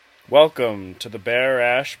Welcome to the Bear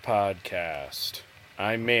Ash Podcast.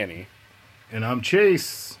 I'm Manny. And I'm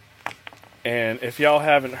Chase. And if y'all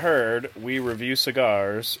haven't heard, we review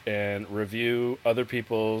cigars and review other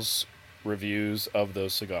people's reviews of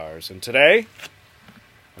those cigars. And today,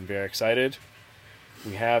 I'm very excited.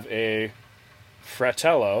 We have a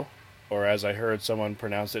Fratello, or as I heard someone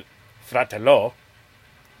pronounce it, Fratello,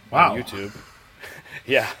 Wow. on YouTube.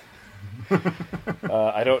 Yeah.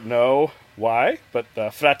 I don't know why, but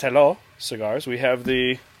Fratello cigars. We have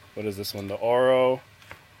what is this one? The Oro.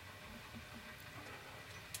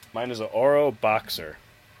 Mine is an Oro Boxer.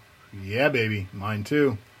 Yeah, baby. Mine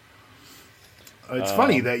too. It's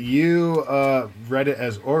funny that you read it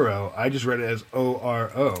as Oro. I just read it as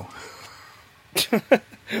O-R-O.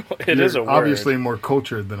 It is a word. Obviously more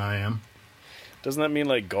cultured than I am. Doesn't that mean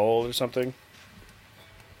like gold or something?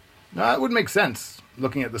 No, it would make sense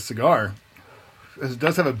looking at the cigar. It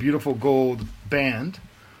does have a beautiful gold band.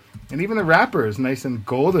 And even the wrapper is nice and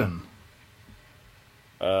golden.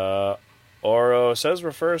 Oro says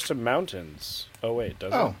refers to mountains. Oh, wait,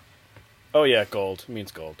 does it? Oh, yeah, gold. It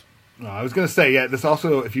means gold. No, I was going to say, yeah, this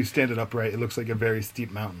also, if you stand it upright, it looks like a very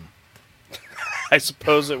steep mountain. I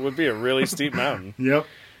suppose it would be a really steep mountain. Yep.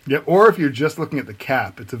 Or if you're just looking at the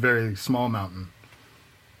cap, it's a very small mountain.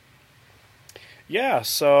 Yeah,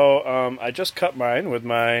 so I just cut mine with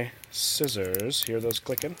my scissors. Hear those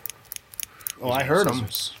clicking? Oh, I heard them.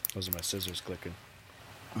 Those are my scissors clicking.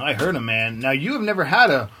 I heard them, man. Now, you have never had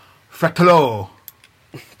a Fratello.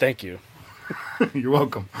 Thank you. You're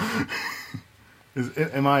welcome.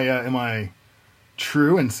 Am I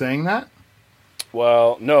true in saying that?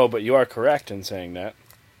 Well, no, but you are correct in saying that.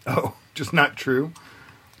 Oh, just not true?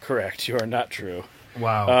 Correct, you are not true.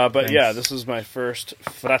 Wow. But thanks. yeah, this is my first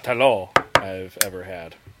Fratello I've ever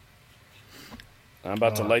had. I'm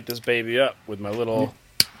about to light this baby up with my little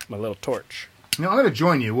torch. I'm going to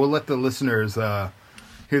join you. We'll let the listeners hear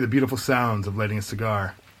the beautiful sounds of lighting a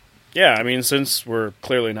cigar. Yeah, I mean, since we're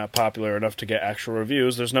clearly not popular enough to get actual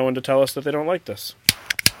reviews, there's no one to tell us that they don't like this.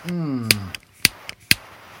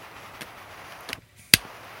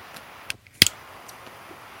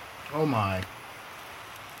 Oh, my.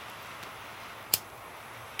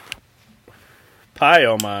 Pie,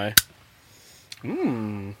 oh my.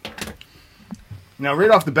 Now,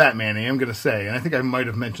 right off the bat, Manny, I'm going to say, and I think I might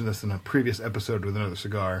have mentioned this in a previous episode with another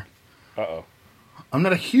cigar, Uh-oh. I'm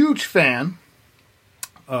not a huge fan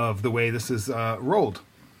of the way this is rolled.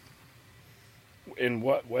 In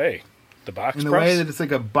what way? The box In the press? way that it's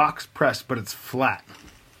like a box press, but it's flat.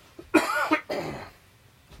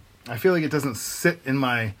 I feel like it doesn't sit in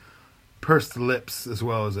my pursed lips as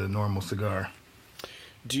well as a normal cigar.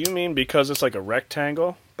 Do you mean because it's like a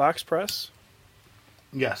rectangle box press?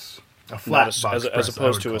 Yes. A flat Not box press, as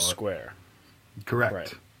opposed to I a would call square. it. Correct.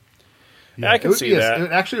 Right. Yeah, I can see that.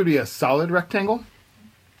 It actually would be a solid rectangle.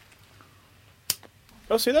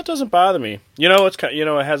 Oh, see, that doesn't bother me. You know, it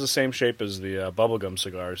has the same shape as the bubblegum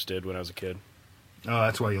cigars did when I was a kid. Oh,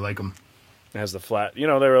 that's why you like them. It has the flat, they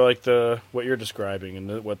were like what you're describing,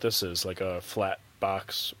 and what this is, like a flat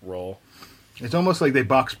box roll. It's almost like they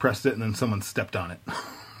box pressed it and then someone stepped on it.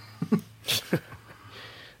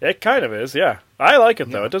 It kind of is, yeah. I like it,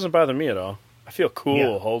 though. It doesn't bother me at all. I feel cool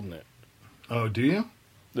Yeah. holding it. Oh, do you?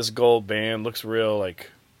 This gold band looks real, like,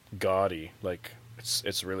 gaudy. Like,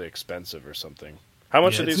 it's really expensive or something. How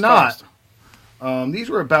much do these cost? These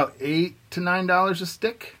were about $8 to $9 a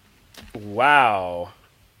stick. Wow.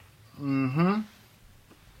 I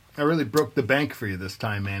really broke the bank for you this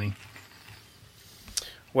time, Manny.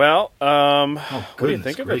 Well, what do you goodness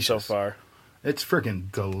think of it so gracious. far? It's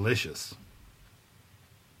freaking delicious.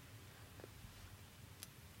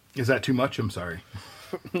 Is that too much? I'm sorry.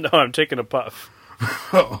 No, I'm taking a puff.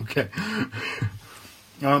 Oh, okay.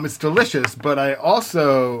 It's delicious, but I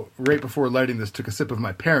also, right before lighting this, took a sip of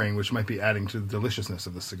my pairing, which might be adding to the deliciousness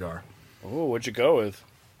of the cigar. Oh, what'd you go with?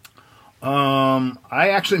 I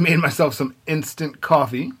actually made myself some instant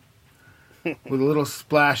coffee with a little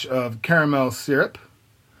splash of caramel syrup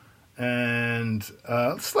and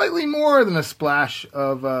slightly more than a splash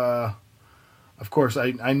of course,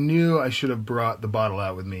 I knew I should have brought the bottle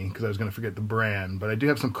out with me because I was going to forget the brand, but I do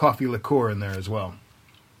have some coffee liqueur in there as well.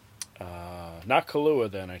 Not Kahlua,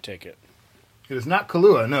 then, I take it. It is not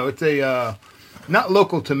Kahlua. No, it's a not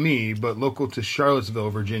local to me, but local to Charlottesville,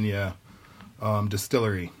 Virginia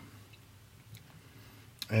distillery.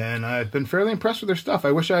 And I've been fairly impressed with their stuff.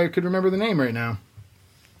 I wish I could remember the name right now.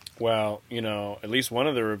 Well, at least one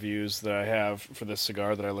of the reviews that I have for this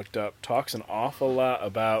cigar that I looked up talks an awful lot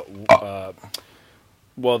about...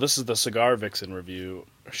 well, this is the Cigar Vixen review.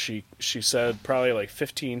 She said probably like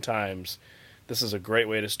 15 times This is a great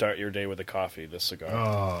way to start your day with a coffee, this cigar.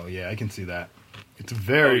 Oh, yeah, I can see that. It's a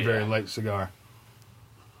very, yeah. very light cigar.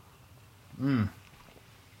 You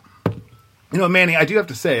know, Manny, I do have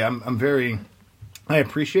to say, I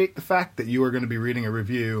appreciate the fact that you are going to be reading a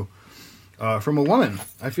review from a woman.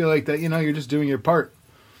 I feel like that, you're just doing your part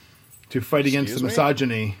to fight against the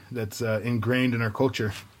misogyny that's ingrained in our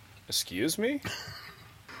culture. Excuse me?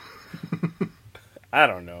 I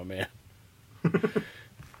don't know, man.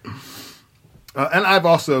 And I've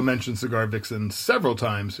also mentioned Cigar Vixen several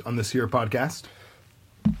times on this here podcast.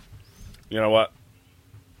 You know what?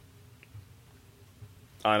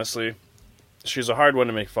 Honestly, she's a hard one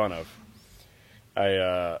to make fun of.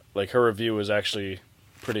 Her review was actually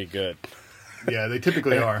pretty good. Yeah, they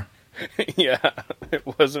typically are. Yeah, it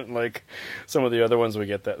wasn't like some of the other ones we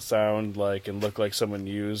get that sound like and look like someone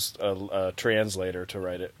used a translator to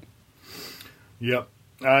write it. Yep.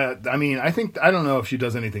 I don't know if she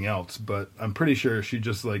does anything else, but I'm pretty sure she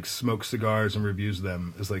just like smokes cigars and reviews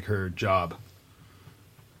them as like her job.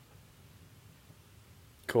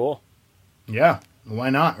 Cool. Yeah.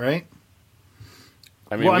 Why not, right?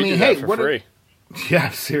 I mean, we do that for free.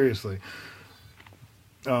 Yeah, seriously.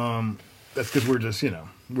 That's because we're just,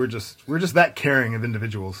 we're just that caring of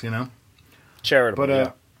individuals, Charitable. But,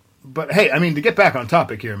 yeah. But hey, I mean, to get back on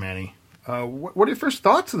topic here, Manny, what are your first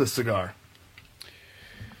thoughts of this cigar?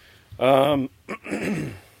 When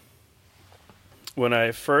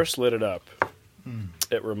I first lit it up,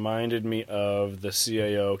 it reminded me of the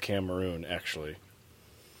CAO Cameroon, actually.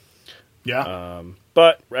 Yeah.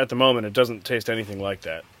 But at the moment, it doesn't taste anything like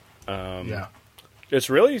that. Yeah. It's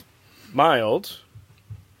really mild.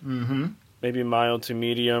 Mm-hmm. Maybe mild to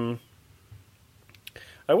medium.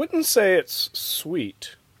 I wouldn't say it's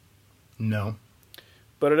sweet. No.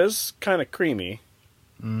 But it is kind of creamy.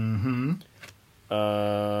 Mm-hmm.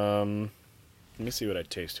 Let me see what I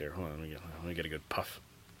taste here. Hold on, let me get a good puff.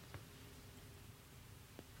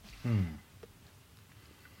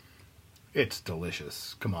 It's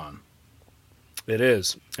delicious. Come on. It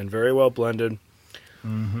is, and very well blended.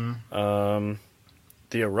 Mm-hmm.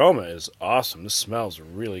 The aroma is awesome. This smells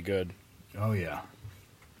really good. Oh, yeah.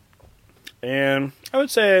 And I would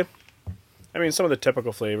say, some of the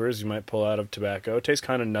typical flavors you might pull out of tobacco. It tastes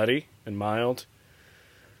kind of nutty and mild.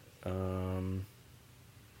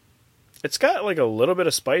 It's got like a little bit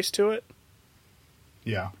of spice to it.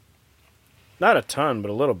 Yeah. Not a ton,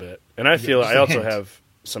 but a little bit. And I feel I also hint. have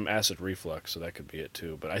some acid reflux, so that could be it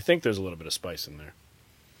too. But I think there's a little bit of spice in there.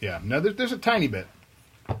 Yeah. No, there's a tiny bit.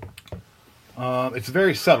 It's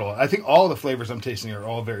very subtle. I think all the flavors I'm tasting are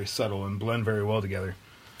all very subtle and blend very well together.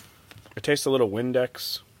 It tastes a little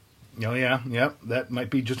Windex. Oh, yeah. Yep. That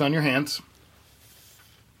might be just on your hands.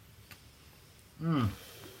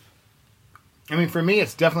 For me,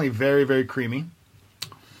 it's definitely very, very creamy.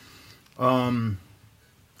 I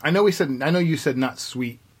know you said not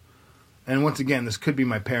sweet. And once again, this could be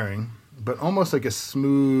my pairing, but almost like a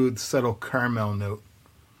smooth, subtle caramel note.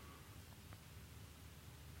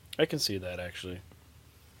 I can see that, actually.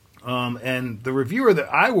 And the reviewer that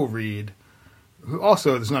I will read, who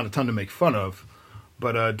also there's not a ton to make fun of,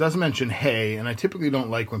 but does mention hay, and I typically don't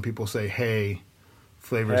like when people say hay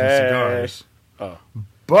flavors in cigars. Oh.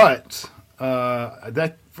 But all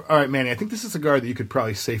right, Manny, I think this is a cigar that you could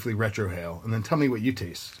probably safely retrohale, and then tell me what you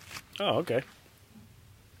taste. Oh, okay.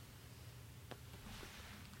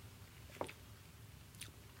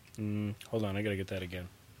 Hold on, I gotta get that again.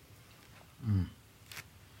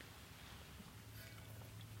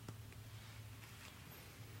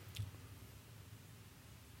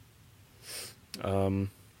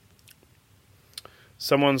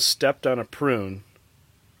 Someone stepped on a prune.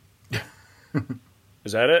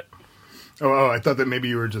 Is that it? Oh, I thought that maybe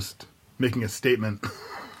you were just making a statement.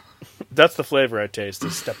 That's the flavor I taste,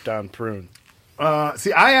 is stepped on prune.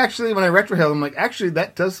 See, I actually, when I retrohale, I'm like, actually,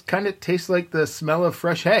 that does kind of taste like the smell of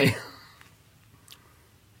fresh hay.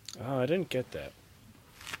 Oh, I didn't get that.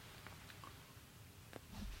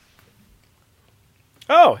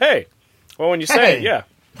 Oh, hey. Well, when you say it, yeah.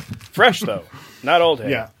 Fresh, though. Not old hay.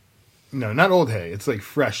 Yeah. No, not old hay. It's like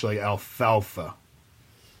fresh, like alfalfa.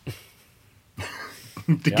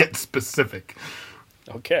 Get specific.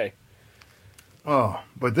 Okay. Oh,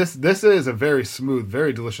 but this is a very smooth,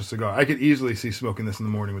 very delicious cigar. I could easily see smoking this in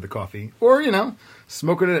the morning with a coffee. Or,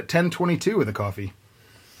 smoking it at 10:22 with a coffee.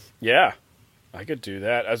 Yeah, I could do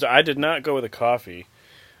that. As I did not go with a coffee.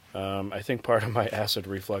 I think part of my acid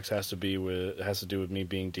reflux has to do with me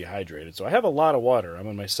being dehydrated. So I have a lot of water. I'm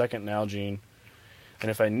on my second Nalgene. And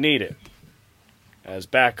if I need it as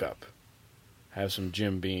backup, have some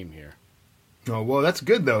Jim Beam here. Oh, well, that's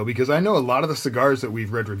good, though, because I know a lot of the cigars that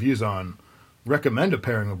we've read reviews on recommend a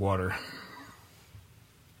pairing of water.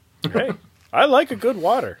 Hey, I like a good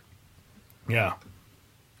water. Yeah.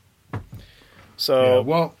 So,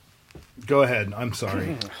 Well, go ahead. I'm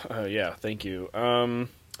sorry. yeah, thank you.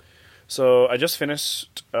 So I just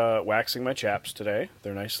finished waxing my chaps today.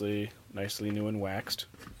 They're nicely new and waxed.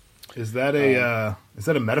 Is that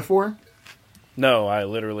a metaphor? No, I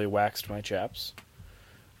literally waxed my chaps.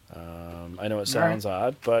 I know it sounds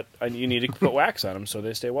odd, but you need to put wax on them so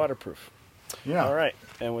they stay waterproof. Yeah. All right,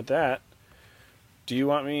 and with that, do you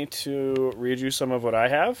want me to read you some of what I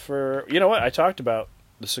have for? You know what? I talked about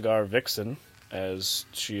the cigar Vixen, as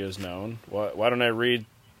she is known. Why don't I read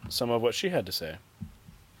some of what she had to say?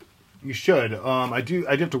 You should. I do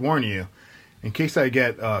have to warn you, in case I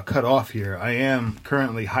get cut off here. I am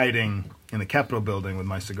currently hiding in the Capitol building with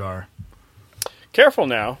my cigar. Careful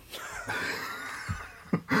now.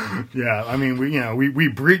 Yeah, I mean, we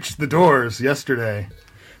breached the doors yesterday.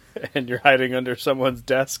 And you're hiding under someone's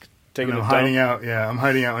desk, taking a dump? hiding out. Yeah, I'm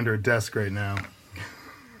hiding out under a desk right now.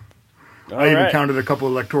 All I even right. counted a couple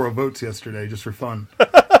electoral votes yesterday just for fun.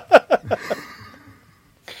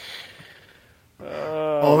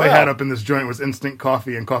 All they had up in this joint was instant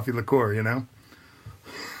coffee and coffee liqueur, you know?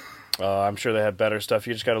 I'm sure they had better stuff.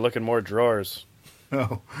 You just got to look in more drawers.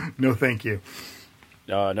 Oh, no thank you.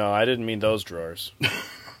 No, I didn't mean those drawers.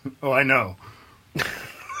 Oh, I know.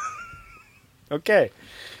 Okay.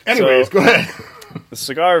 Anyways, So- go ahead. The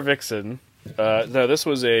Cigar Vixen. No, this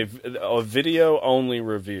was a video-only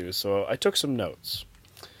review, so I took some notes.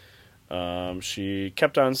 She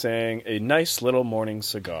kept on saying, a nice little morning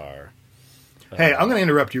cigar. Hey, I'm going to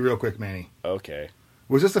interrupt you real quick, Manny. Okay.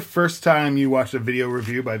 Was this the first time you watched a video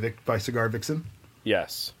review by Cigar Vixen?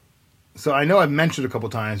 Yes. So I know I've mentioned a couple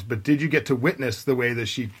times, but did you get to witness the way that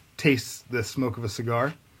she tastes the smoke of a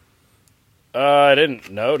cigar? I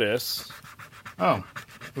didn't notice. Oh.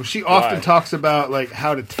 Well, she often Why? talks about like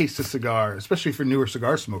how to taste a cigar, especially for newer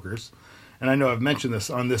cigar smokers. And I know I've mentioned this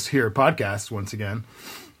on this here podcast once again,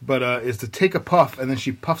 but is to take a puff and then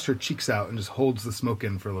she puffs her cheeks out and just holds the smoke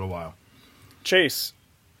in for a little while. Chase,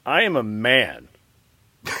 I am a man.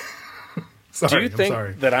 Sorry, Do you I'm think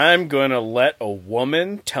sorry. that I'm going to let a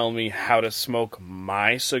woman tell me how to smoke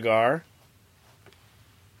my cigar?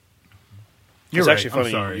 You're It's right. actually funny.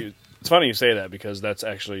 I'm sorry. It's funny you say that because that's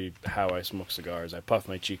actually how I smoke cigars. I puff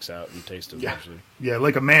my cheeks out and taste them Yeah. usually. Yeah,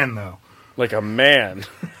 like a man though. Like a man.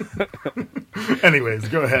 Anyways,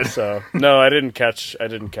 go ahead. So no, I didn't catch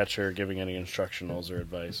her giving any instructionals or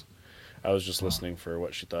advice. I was just listening for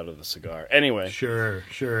what she thought of the cigar. Anyway, Sure.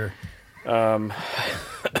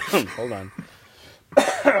 hold on.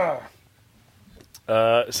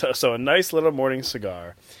 So a nice little morning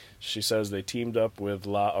cigar. She says they teamed up with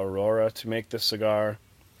La Aurora to make this cigar.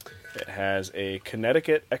 It has a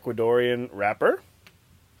Connecticut Ecuadorian wrapper,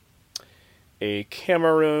 a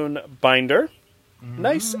Cameroon binder,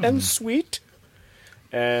 nice and sweet,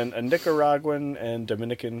 and a Nicaraguan and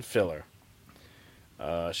Dominican filler.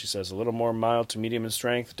 She says a little more mild to medium in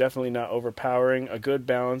strength, definitely not overpowering, a good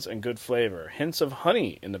balance and good flavor. Hints of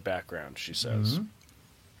honey in the background, she says. Do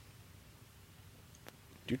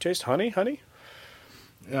you taste honey?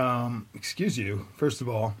 Excuse you, first of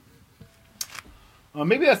all.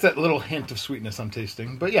 Maybe that's that little hint of sweetness I'm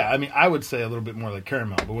tasting. But yeah, I mean, I would say a little bit more like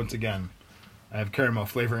caramel. But once again, I have caramel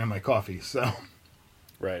flavor in my coffee, so.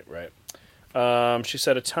 Right. She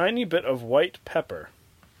said a tiny bit of white pepper.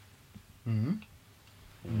 I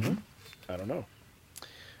don't know.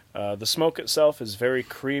 The smoke itself is very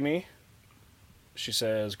creamy. She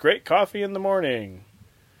says, great coffee in the morning.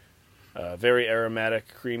 Very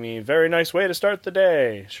aromatic, creamy, very nice way to start the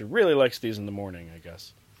day. She really likes these in the morning, I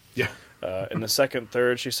guess. Yeah. In the second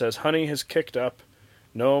third, she says, honey has kicked up.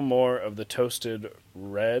 No more of the toasted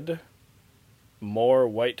red. More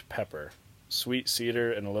white pepper. Sweet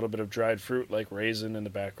cedar and a little bit of dried fruit like raisin in the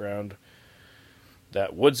background.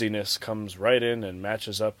 That woodsiness comes right in and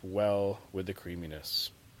matches up well with the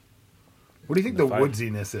creaminess. What do you think the fine.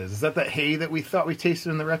 woodsiness is? Is that hay that we thought we tasted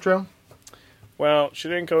in the retro? Well, she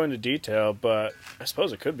didn't go into detail, but I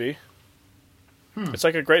suppose it could be. It's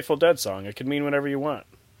like a Grateful Dead song. It could mean whatever you want.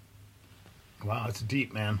 Wow, it's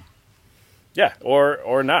deep, man. Yeah,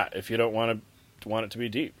 or not if you don't want it to be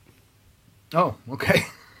deep. Oh, okay.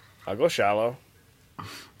 I'll go shallow.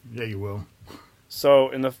 Yeah, you will. So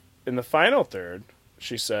in the final third,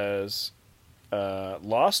 she says,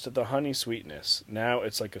 lost the honey sweetness. Now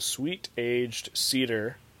it's like a sweet aged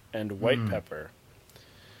cedar and white pepper.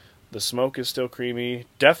 The smoke is still creamy.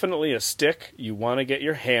 Definitely a stick you want to get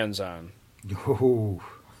your hands on. Oh,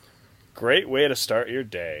 Great way to start your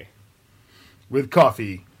day. with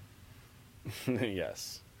coffee.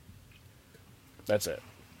 Yes. That's it.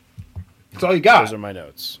 That's all you got. Those are my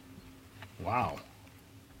notes. Wow.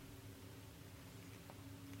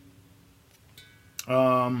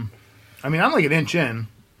 I mean, I'm like an inch in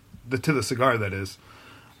to the cigar, that is.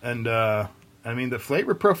 And, I mean, the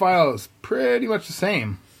flavor profile is pretty much the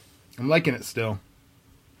same. I'm liking it still.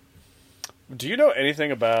 Do you know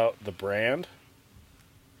anything about the brand?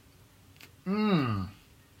 I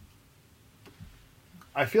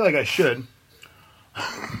feel like I should.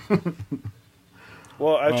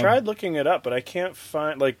 Well, I tried looking it up, but I can't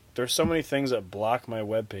find, like, there's so many things that block my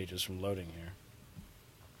web pages from loading here.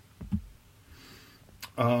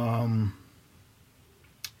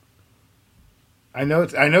 I know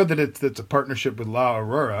that it's a partnership with La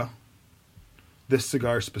Aurora. This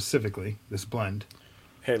cigar specifically, this blend.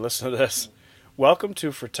 Hey, listen to this. Welcome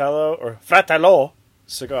to Fratello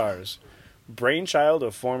Cigars, brainchild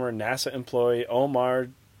of former NASA employee Omar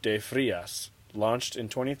de Frias. Launched in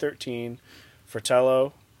 2013,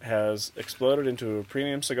 Fratello has exploded into a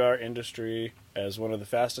premium cigar industry as one of the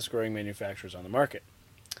fastest growing manufacturers on the market.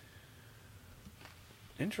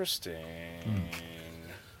 Interesting.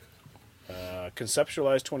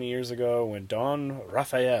 Conceptualized 20 years ago when Don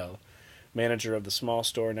Rafael, manager of the small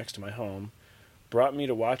store next to my home, brought me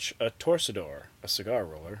to watch a torcedor, a cigar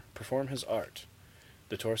roller, perform his art.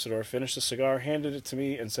 The torcedor finished the cigar, handed it to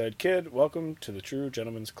me, and said, "Kid, welcome to the True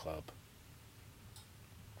Gentleman's Club."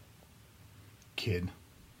 Kid.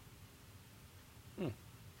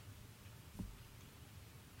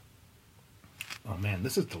 Oh man,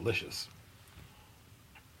 this is delicious.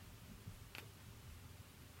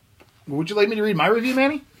 Would you like me to read my review,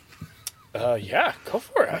 Manny? Yeah, go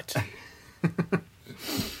for it.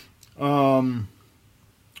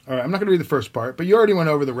 All right, I'm not going to read the first part, but you already went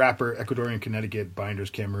over the wrapper, Ecuadorian Connecticut, binders,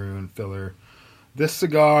 Cameroon, filler. This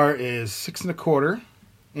cigar is 6 1/4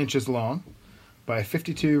 inches long by a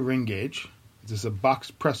 52 ring gauge. This is a box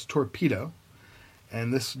press torpedo,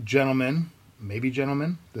 and this gentleman,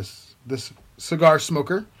 this cigar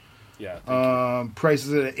smoker,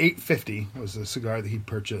 prices it at $8.50. Was the cigar that he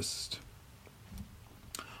purchased.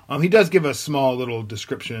 He does give a small little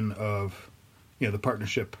description of, the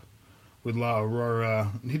partnership with La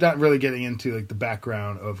Aurora. He's not really getting into like the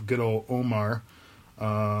background of good old Omar,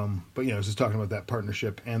 but he's just talking about that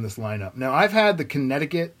partnership and this lineup. Now, I've had the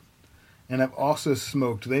Connecticut, and I've also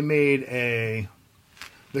smoked. They made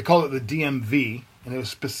they call it the DMV, and it was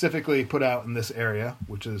specifically put out in this area,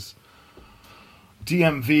 which is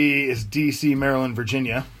DMV is DC, Maryland,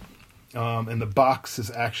 Virginia, and the box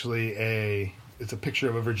is actually it's a picture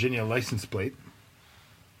of a Virginia license plate,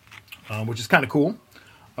 which is kind of cool.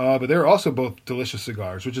 But they're also both delicious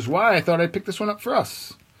cigars, which is why I thought I'd pick this one up for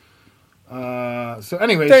us. So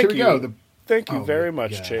anyways, here we go. Thank you very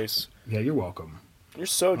much, Chase. Yeah, you're welcome. You're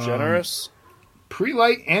so generous.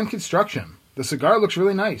 Pre-light and construction. The cigar looks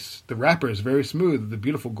really nice. The wrapper is very smooth with a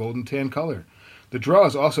beautiful golden tan color. The draw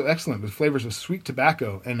is also excellent with flavors of sweet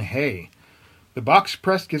tobacco and hay. The box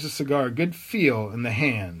press gives the cigar a good feel in the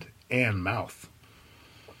hand and mouth.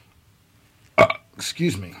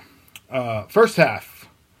 Excuse me. First half.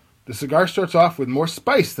 The cigar starts off with more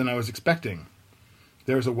spice than I was expecting.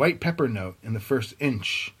 There's a white pepper note in the first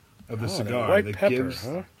inch of the cigar that gives.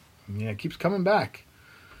 Huh? Yeah, it keeps coming back.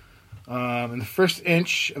 In the first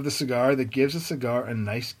inch of the cigar that gives the cigar a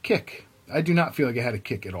nice kick. I do not feel like it had a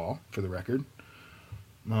kick at all, for the record.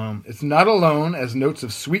 It's not alone, as notes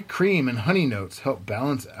of sweet cream and honey notes help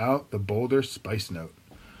balance out the bolder spice note.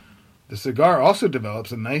 The cigar also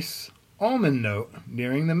develops a nice almond note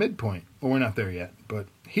nearing the midpoint. Well, we're not there yet, but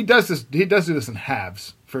he does do this in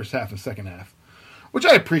halves, first half and second half, which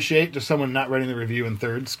I appreciate, just someone not writing the review in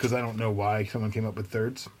thirds, because I don't know why someone came up with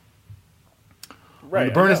thirds. Right.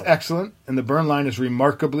 The burn is excellent, and the burn line is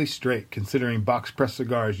remarkably straight, considering box press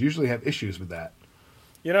cigars usually have issues with that.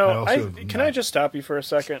 Can I just stop you for a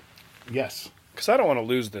second? Yes. Because I don't want to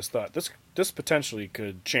lose this thought. This potentially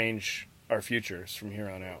could change our futures from here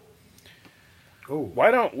on out. Oh.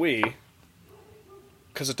 Why don't we,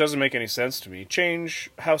 because it doesn't make any sense to me,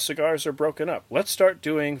 change how cigars are broken up? Let's start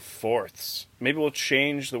doing fourths. Maybe we'll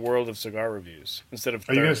change the world of cigar reviews instead of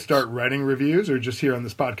thirds. Are you going to start writing reviews or just here on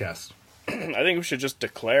this podcast? I think we should just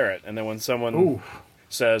declare it, and then when someone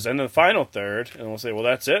says, and the final third, and we'll say, well,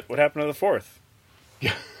 that's it. What happened to the fourth?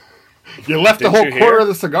 Yeah. You left the whole quarter of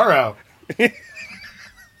the cigar out.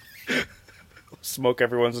 Smoke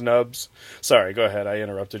everyone's nubs. Sorry, go ahead. I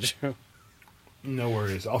interrupted you. No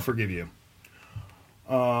worries. I'll forgive you.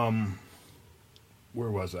 Where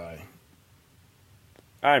was I?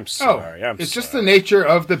 I'm sorry. It's just the nature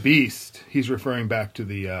of the beast. He's referring back to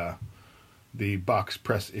the box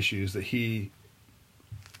press issues that he,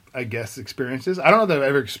 I guess, experiences. I don't know that I've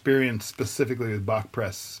ever experienced specifically with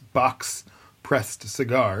box pressed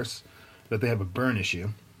cigars that they have a burn issue,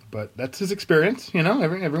 but that's his experience. You know,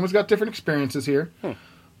 everyone's got different experiences here.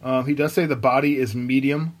 He does say the body is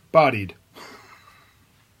medium bodied.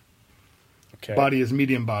 Okay. Body is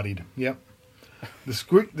medium bodied. Yep.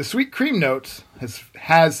 The sweet cream notes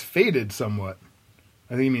has faded somewhat.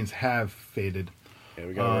 I think he means have faded. Yeah,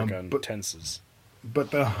 we got to work on tenses.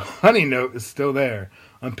 But the honey note is still there.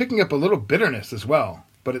 I'm picking up a little bitterness as well,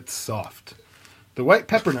 but it's soft. The white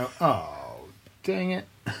pepper note. Oh, dang it!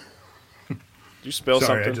 Did you spill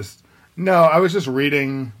Sorry, something? No, I was just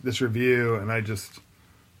reading this review and I just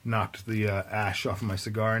knocked the ash off of my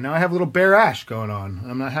cigar. And now I have a little bare ash going on.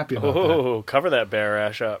 I'm not happy about that. Oh, cover that bare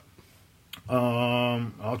ash up.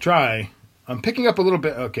 I'll try. I'm picking up a little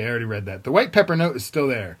bit. Okay, I already read that. The white pepper note is still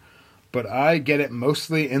there, but I get it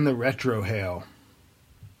mostly in the retrohale.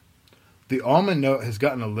 The almond note has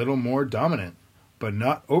gotten a little more dominant, but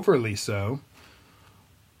not overly so.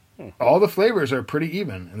 All the flavors are pretty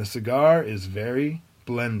even, and the cigar is very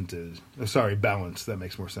balanced. That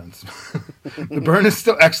makes more sense. The burn is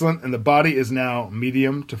still excellent, and the body is now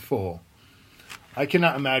medium to full. I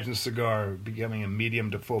cannot imagine a cigar becoming a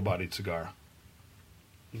medium to full-bodied cigar.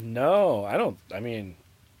 No, I don't. I mean,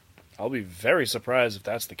 I'll be very surprised if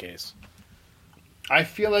that's the case. I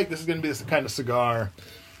feel like this is going to be the kind of cigar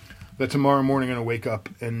that tomorrow morning I'm going to wake up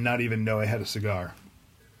and not even know I had a cigar.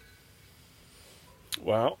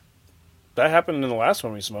 Well, that happened in the last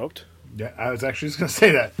one we smoked. Yeah, I was actually just going to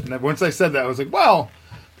say that. And once I said that, I was like, well,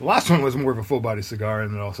 the last one was more of a full-body cigar,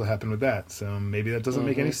 and it also happened with that. So maybe that doesn't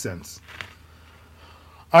make any sense.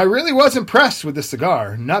 I really was impressed with this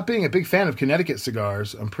cigar. Not being a big fan of Connecticut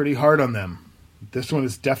cigars, I'm pretty hard on them. This one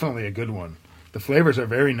is definitely a good one. The flavors are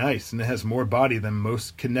very nice, and it has more body than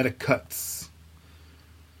most Connecticuts.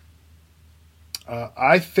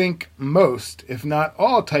 I think most, if not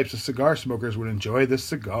all, types of cigar smokers would enjoy this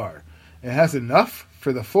cigar. It has enough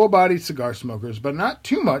for the full-bodied cigar smokers, but not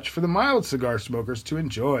too much for the mild cigar smokers to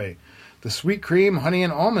enjoy. The sweet cream, honey,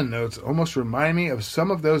 and almond notes almost remind me of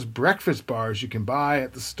some of those breakfast bars you can buy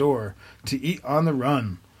at the store to eat on the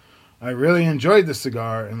run. I really enjoyed this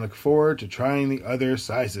cigar and look forward to trying the other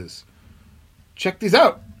sizes. Check these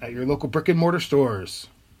out at your local brick-and-mortar stores.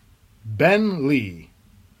 Ben Lee,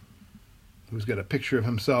 who's got a picture of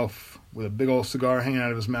himself with a big old cigar hanging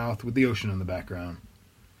out of his mouth with the ocean in the background.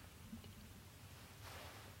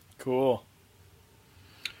 Cool.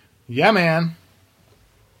 Yeah, man.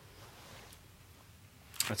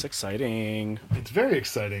 That's exciting. It's very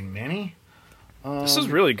exciting, Manny. This is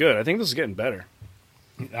really good. I think this is getting better.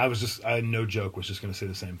 No joke, was just going to say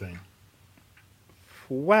the same thing.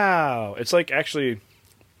 Wow. It's like actually,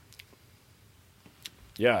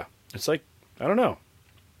 yeah. It's like, I don't know.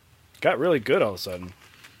 Got really good all of a sudden.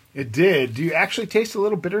 It did. Do you actually taste a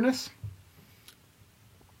little bitterness?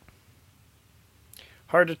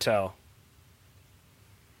 Hard to tell.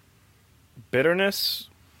 Bitterness?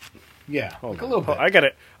 Yeah, Hold like on. a little bit.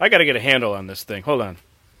 I gotta get a handle on this thing. Hold on.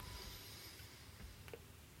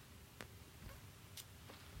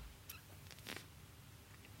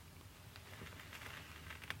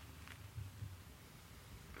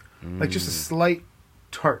 Like just a slight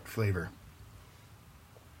tart flavor.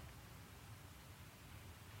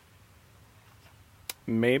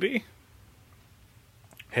 Maybe.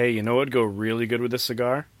 Hey, you know what would go really good with this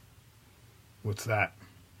cigar? What's that?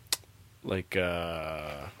 Like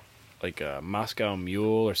a Moscow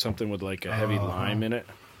Mule or something with like a heavy lime in it.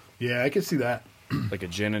 Yeah, I can see that. Like a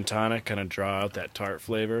gin and tonic, kind of draw out that tart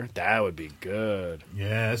flavor. That would be good.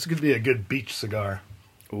 Yeah, this could be a good beach cigar.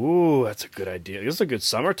 Ooh, that's a good idea. This is a good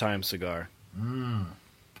summertime cigar.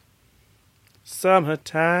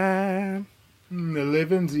 Summertime. The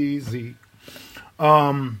living's easy.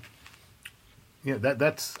 Yeah,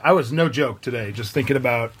 that's. I was no joke today. Just thinking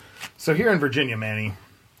about. So here in Virginia, Manny,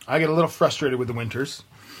 I get a little frustrated with the winters,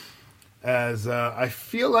 as I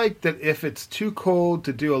feel like that if it's too cold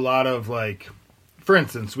to do a lot of like, for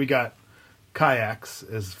instance, we got kayaks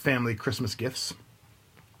as family Christmas gifts,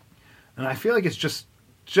 and I feel like it's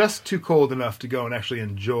just too cold enough to go and actually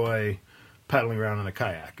enjoy paddling around in a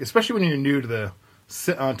kayak, especially when you're new to the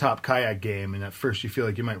sit on top kayak game, and at first you feel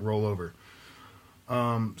like you might roll over.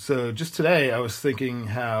 So just today I was thinking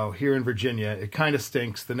how here in Virginia it kind of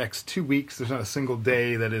stinks. The next 2 weeks there's not a single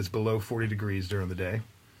day that is below 40 degrees during the day.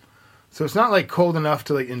 So it's not like cold enough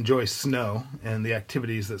to like enjoy snow and the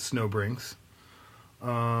activities that snow brings.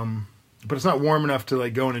 But it's not warm enough to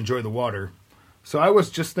like go and enjoy the water. So I was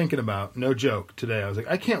just thinking about, no joke, today I was like,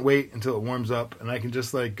 I can't wait until it warms up and I can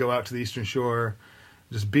just like go out to the Eastern Shore,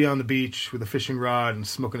 just be on the beach with a fishing rod and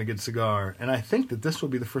smoking a good cigar. And I think that this will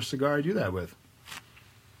be the first cigar I do that with.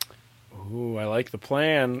 Ooh, I like the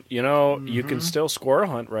plan. You know, you can still squirrel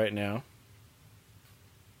hunt right now.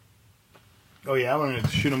 Oh yeah, I want to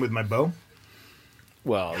shoot them with my bow.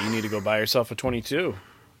 Well, you need to go buy yourself a 22.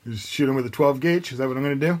 Just shoot them with a 12 gauge. Is that what I'm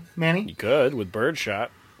going to do, Manny? You could with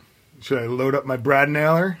birdshot. Should I load up my Brad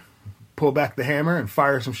nailer, pull back the hammer, and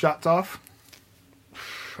fire some shots off?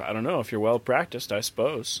 I don't know if you're well practiced. I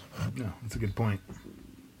suppose. No, that's a good point.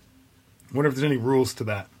 Wonder if there's any rules to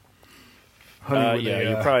that. Hunting with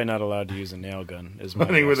you're probably not allowed to use a nail gun. Is my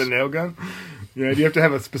hunting guess. with a nail gun? Yeah, do you have to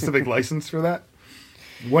have a specific license for that?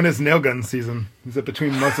 When is nail gun season? Is it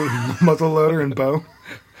between muzzle loader and bow?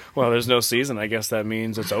 Well, there's no season. I guess that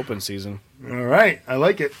means it's open season. All right, I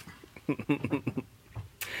like it.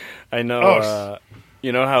 I know.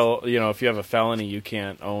 You know how if you have a felony, you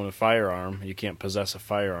can't own a firearm. You can't possess a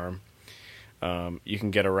firearm. You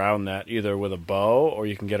can get around that either with a bow or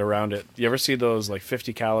you can get around it. You ever see those like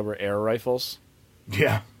 50 caliber air rifles?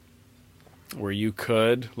 Yeah. Where you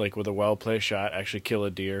could, like with a well-placed shot, actually kill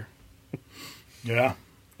a deer. Yeah.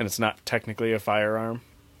 And it's not technically a firearm.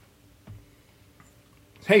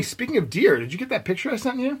 Hey, speaking of deer, did you get that picture I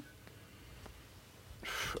sent you?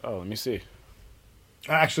 Oh, let me see.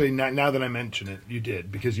 Actually, now that I mention it, you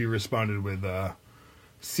did, because you responded with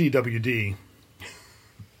CWD.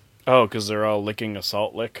 Oh, because they're all licking a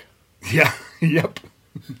salt lick? Yeah, yep.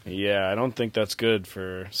 Yeah, I don't think that's good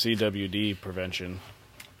for CWD prevention.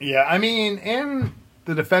 Yeah, I mean, in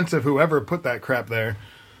the defense of whoever put that crap there,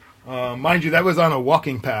 mind you, that was on a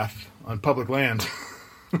walking path on public land.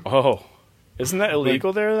 Oh, isn't that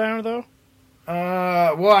illegal there now, though?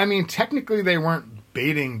 Well, I mean, technically they weren't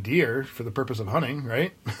baiting deer for the purpose of hunting,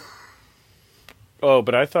 right? Oh,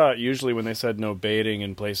 but I thought usually when they said no baiting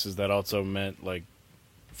in places, that also meant, like,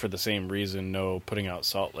 for the same reason, no putting out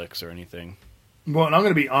salt licks or anything. Well, and I'm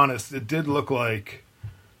going to be honest, it did look like,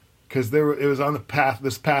 because it was on the path,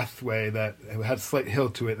 this pathway that had a slight hill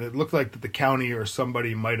to it, and it looked like that the county or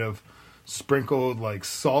somebody might have sprinkled, like,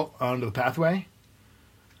 salt onto the pathway,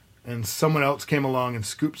 and someone else came along and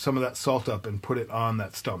scooped some of that salt up and put it on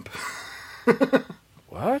that stump.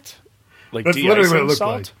 What? Like That's literally what it de-icing looked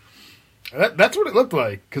salt? like. That's what it looked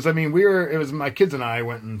like. Because, I mean, it was my kids and I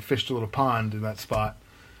went and fished a little pond in that spot.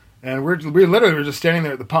 And we literally were just standing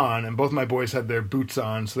there at the pond, and both my boys had their boots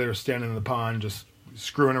on, so they were standing in the pond just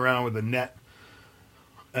screwing around with the net.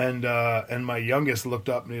 And my youngest looked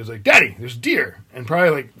up and he was like, "Daddy, there's deer!" And probably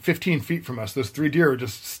like 15 feet from us, those 3 deer were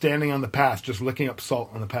just standing on the path, just licking up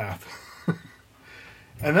salt on the path.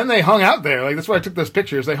 And then they hung out there. Like, that's why I took those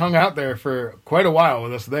pictures. They hung out there for quite a while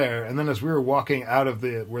with us there. And then as we were walking out of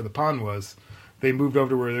where the pond was, they moved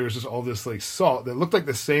over to where there was just all this like salt that looked like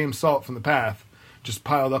the same salt from the path, just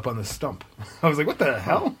piled up on the stump. I was like, what the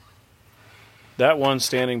hell? That one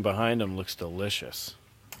standing behind him looks delicious.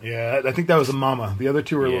 Yeah, I think that was a mama. The other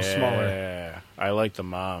two were a little smaller. Yeah, I like the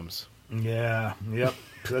moms. Yeah, yep.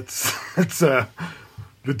 That's the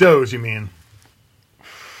does, you mean?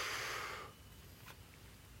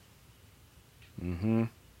 Mm-hmm.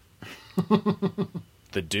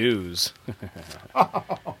 The dues.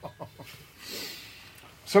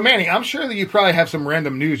 So, Manny, I'm sure that you probably have some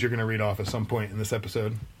random news you're going to read off at some point in this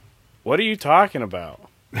episode. What are you talking about?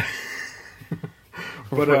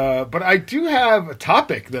 But I do have a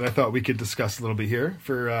topic that I thought we could discuss a little bit here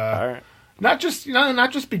for All right. not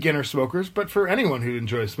just beginner smokers, but for anyone who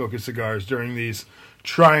enjoys smoking cigars during these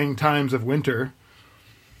trying times of winter.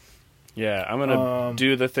 Yeah, I'm going to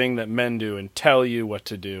do the thing that men do and tell you what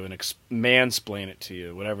to do and mansplain it to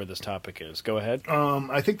you, whatever this topic is. Go ahead.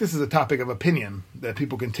 I think this is a topic of opinion that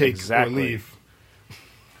people can take or leave.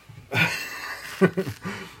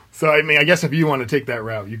 So, I mean, I guess if you want to take that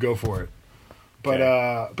route, you go for it. But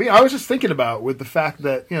Okay. But yeah, I was just thinking about with the fact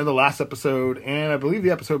that, you know, the last episode and I believe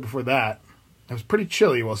the episode before that, it was pretty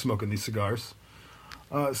chilly while smoking these cigars.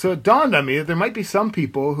 So it dawned on me that there might be some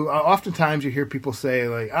people who, oftentimes you hear people say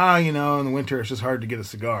like, you know, in the winter it's just hard to get a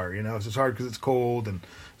cigar. You know, it's just hard because it's cold and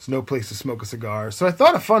there's no place to smoke a cigar. So I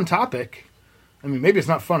thought a fun topic, I mean, maybe it's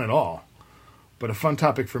not fun at all, but a fun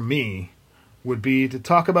topic for me would be to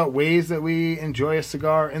talk about ways that we enjoy a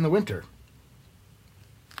cigar in the winter.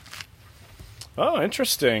 Oh,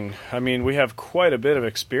 interesting. I mean, we have quite a bit of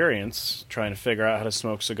experience trying to figure out how to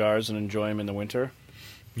smoke cigars and enjoy them in the winter.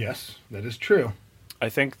 Yes, that is true. I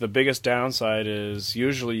think the biggest downside is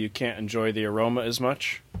usually you can't enjoy the aroma as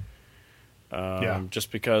much.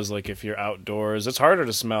 Just because, like, if you're outdoors, it's harder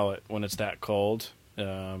to smell it when it's that cold,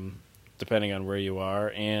 depending on where you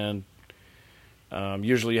are. And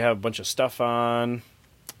usually you have a bunch of stuff on,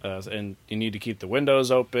 and you need to keep the windows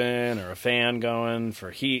open or a fan going for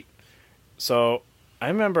heat. So I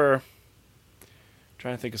remember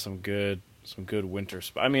trying to think of some good some good winter.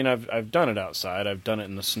 I mean, I've done it outside. I've done it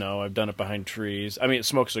in the snow. I've done it behind trees. I mean,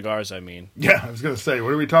 smoke cigars. I mean. Yeah, I was gonna say,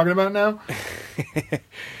 what are we talking about now?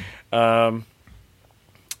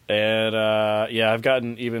 Yeah, I've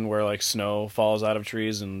gotten even where like snow falls out of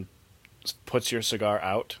trees and puts your cigar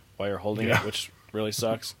out while you're holding it, which really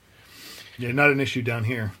sucks. Yeah, not an issue down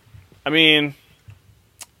here. I mean,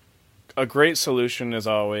 a great solution is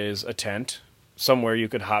always a tent, somewhere you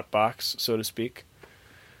could hotbox, so to speak.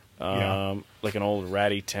 Like an old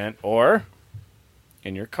ratty tent, or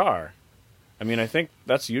in your car. I mean, I think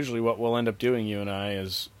that's usually what we'll end up doing, you and I,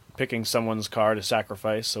 is picking someone's car to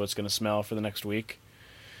sacrifice so it's going to smell for the next week.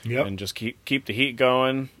 Yep. And just keep the heat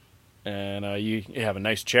going. And you have a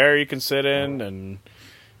nice chair you can sit in and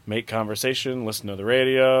make conversation, listen to the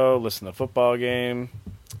radio, listen to the football game.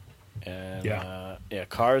 And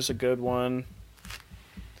car's a good one.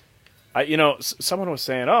 Someone was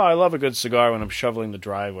saying, "Oh, I love a good cigar when I'm shoveling the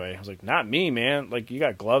driveway." I was like, "Not me, man. Like, you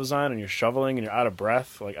got gloves on and you're shoveling and you're out of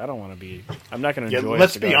breath. Like, I don't want to be. I'm not going to enjoy."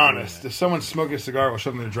 Let's be honest. If someone's smoking a cigar while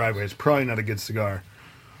shoveling the driveway, it's probably not a good cigar.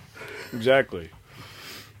 Exactly.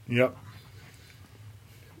 Yep.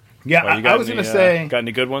 Yeah, I was going to say. Got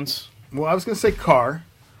any good ones? Well, I was going to say car.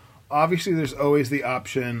 Obviously, there's always the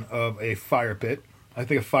option of a fire pit. I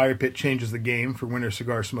think a fire pit changes the game for winter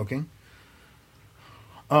cigar smoking.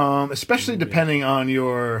 Especially depending on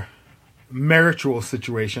your marital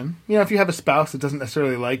situation. You know, if you have a spouse that doesn't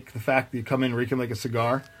necessarily like the fact that you come in reeking like a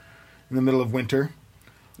cigar in the middle of winter,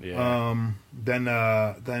 then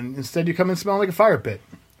instead you come in smelling like a fire pit.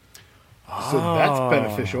 So that's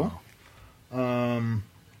beneficial. I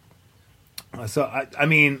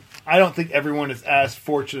mean, I don't think everyone is as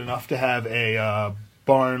fortunate enough to have a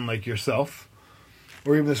barn like yourself.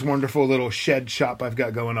 Or even this wonderful little shed shop I've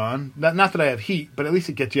got going on. Not that I have heat, but at least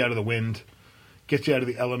it gets you out of the wind. Gets you out of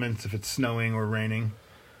the elements if it's snowing or raining.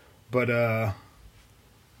 But yeah,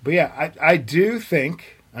 I do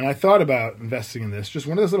think, and I thought about investing in this, just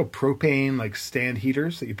one of those little propane like stand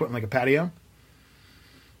heaters that you put in like a patio.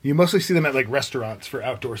 You mostly see them at like restaurants for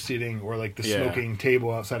outdoor seating or like the smoking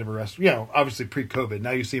table outside of a restaurant. You know, obviously pre-COVID. Now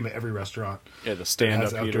you see them at every restaurant. Yeah, the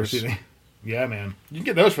stand-up heaters. Seating. Yeah, man. You can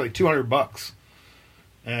get those for like $200.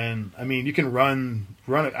 And, I mean, you can run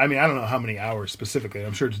it. I mean, I don't know how many hours specifically.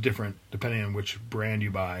 I'm sure it's different depending on which brand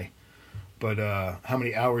you buy. But how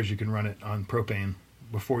many hours you can run it on propane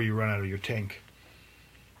before you run out of your tank.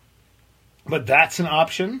 But that's an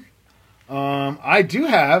option. I do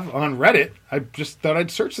have on Reddit, I just thought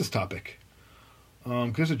I'd search this topic.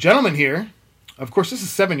 There's a gentleman here. Of course, this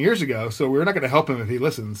is 7 years ago, so we're not going to help him if he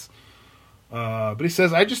listens. But he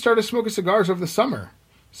says, I just started smoking cigars over the summer.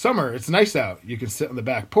 Summer, it's nice out. You can sit on the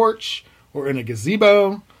back porch or in a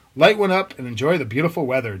gazebo, light one up, and enjoy the beautiful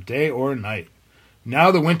weather, day or night.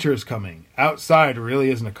 Now the winter is coming. Outside really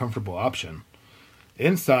isn't a comfortable option.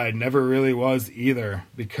 Inside never really was either,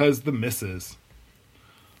 because the misses.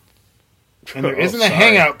 And there isn't a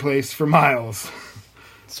hangout place for miles.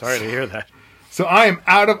 Sorry to hear that. So I am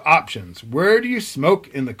out of options. Where do you smoke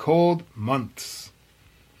in the cold months?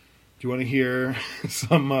 Do you want to hear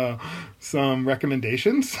some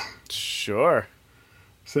recommendations? Sure.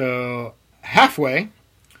 So, Halfway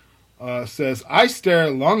says, I stare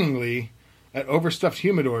longingly at overstuffed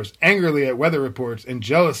humidors, angrily at weather reports, and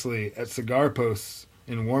jealously at cigar posts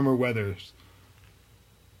in warmer weathers.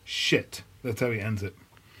 Shit. That's how he ends it.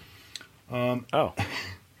 Anal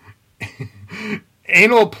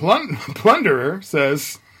Plunderer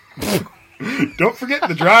says, don't forget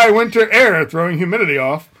the dry winter air throwing humidity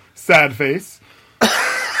off. Sad face.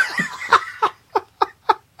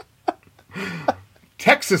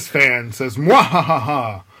 Texas fan says,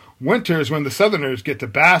 mwahaha. Winter is when the Southerners get to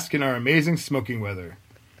bask in our amazing smoking weather.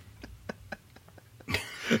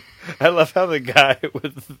 I love how the guy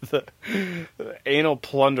with the anal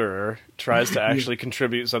plunderer tries to actually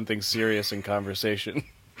contribute something serious in conversation.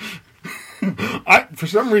 For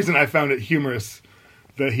some reason, I found it humorous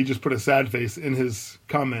that he just put a sad face in his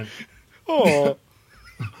comment. Oh.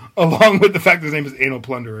 Along with the fact that his name is Anal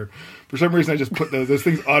Plunderer. For some reason, I just put those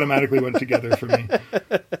things automatically went together for me.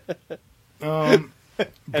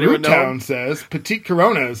 Brewtown says, Petite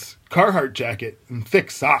Coronas, Carhartt jacket, and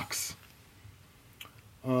thick socks.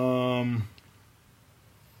 Some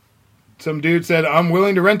dude said, I'm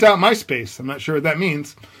willing to rent out my space. I'm not sure what that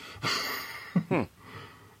means.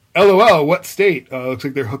 LOL, what state? Looks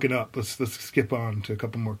like they're hooking up. Let's skip on to a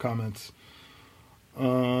couple more comments.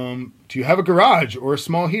 Do you have a garage or a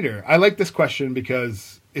small heater? I like this question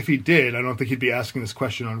because if he did, I don't think he'd be asking this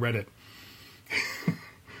question on Reddit.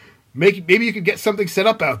 Maybe you could get something set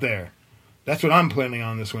up out there. That's what I'm planning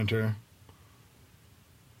on this winter.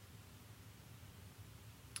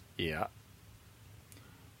 Yeah.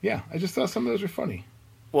 yeah, I just thought some of those were funny.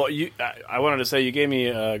 Well, I wanted to say you gave me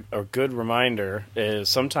a good reminder. Is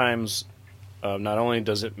sometimes not only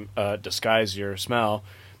does it disguise your smell,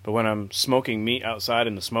 but when I'm smoking meat outside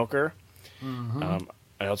in the smoker,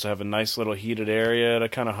 I also have a nice little heated area to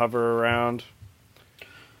kind of hover around.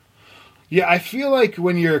 Yeah, I feel like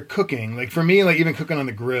when you're cooking, like for me, like even cooking on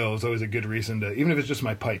the grill is always a good reason to, even if it's just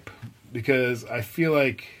my pipe, because I feel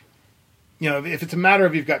like, you know, if it's a matter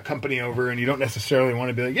of you've got company over and you don't necessarily want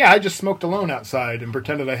to be like, yeah, I just smoked alone outside and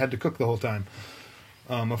pretended I had to cook the whole time.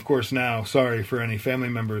 Of course, now, sorry for any family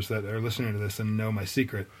members that are listening to this and know my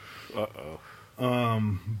secret.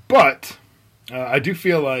 But I do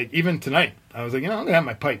feel like even tonight, I was like, you know, I'm going to have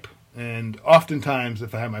my pipe. And oftentimes,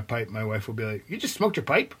 if I have my pipe, my wife will be like, you just smoked your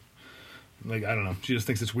pipe? Like, I don't know. She just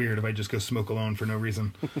thinks it's weird if I just go smoke alone for no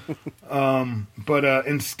reason. But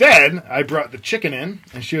instead, I brought the chicken in,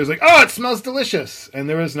 and she was like, oh, it smells delicious. And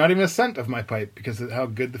there was not even a scent of my pipe because of how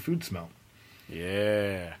good the food smelled.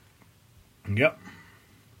 Yeah. Yep.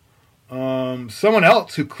 Someone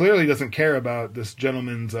else who clearly doesn't care about this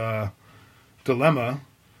gentleman's dilemma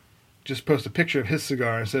just posted a picture of his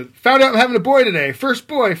cigar and said, found out I'm having a boy today. First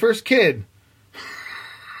boy, first kid.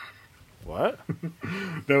 What?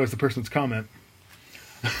 That was the person's comment.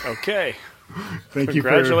 Okay.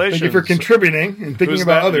 Congratulations. Thank you for contributing and thinking Who's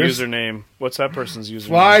about that others. Username? What's that person's username?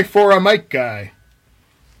 Fly for a mic guy.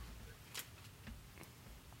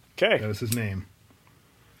 Okay. That was his name.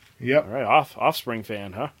 Yep. All right. Offspring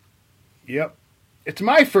fan, huh? Yep. It's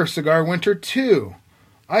my first cigar winter, too.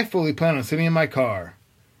 I fully plan on sitting in my car.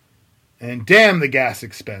 And damn the gas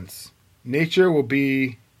expense. Nature will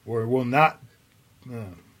be, or will not... no,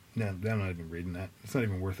 I'm not even reading that. It's not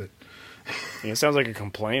even worth it. Yeah, it sounds like a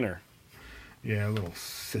complainer. Yeah, a little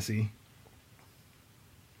sissy.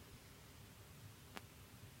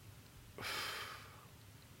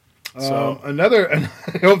 So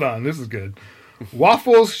hold on, this is good.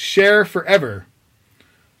 Waffles share forever.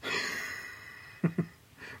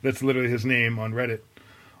 That's literally his name on Reddit.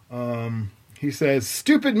 He says,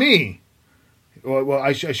 stupid me. Well,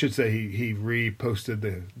 I should say he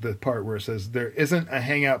reposted the part where it says, there isn't a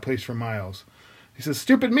hangout place for Miles. He says,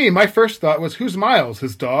 stupid me. My first thought was, who's Miles?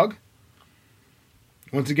 His dog?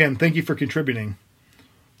 Once again, thank you for contributing.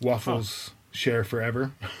 Waffles share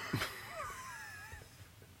forever.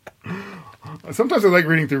 Sometimes I like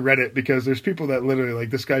reading through Reddit because there's people that literally, like,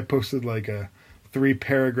 this guy posted like a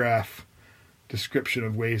 3-paragraph description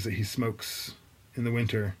of ways that he smokes in the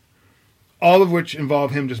winter. All of which involve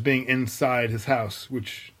him just being inside his house,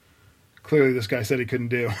 which clearly this guy said he couldn't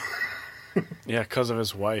do. Yeah, because of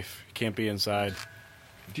his wife. He can't be inside.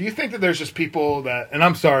 Do you think that there's just people that, and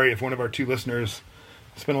I'm sorry if one of our 2 listeners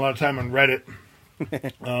spend a lot of time on Reddit,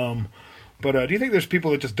 but do you think there's people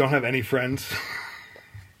that just don't have any friends?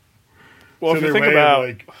 Well, So if you their think way of, about...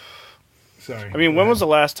 like, sorry. I mean, when was the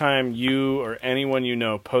last time you or anyone you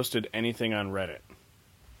know posted anything on Reddit?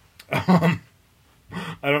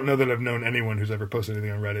 I don't know that I've known anyone who's ever posted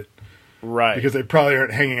anything on Reddit. Right. Because they probably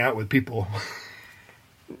aren't hanging out with people.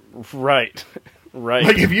 Right. Right.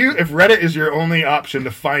 Like, if Reddit is your only option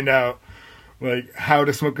to find out, like, how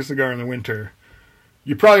to smoke a cigar in the winter,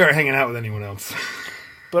 you probably aren't hanging out with anyone else.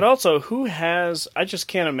 But also, who has... I just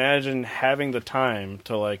can't imagine having the time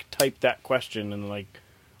to, like, type that question and, like,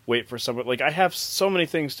 wait for someone... Like, I have so many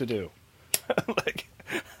things to do. Like,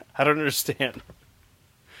 I don't understand.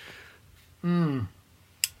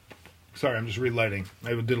 Sorry, I'm just relighting.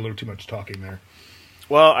 I did a little too much talking there.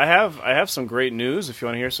 Well, I have some great news if you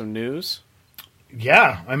want to hear some news.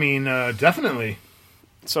 Yeah, I mean, definitely.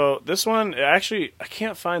 So this one, actually, I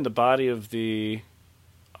can't find the body of the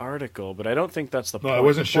article, but I don't think that's the point. No, I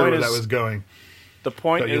wasn't sure where is, that was going. The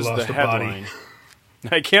point is the headline.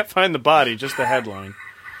 I can't find the body, just the headline.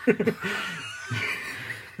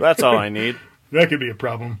 That's all I need. That could be a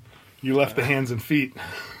problem. You left the hands and feet.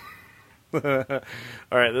 All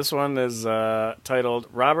right, this one is titled,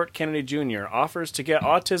 Robert Kennedy Jr. offers to get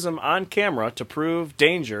autism on camera to prove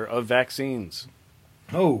danger of vaccines.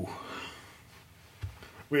 Oh.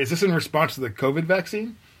 Wait, is this in response to the COVID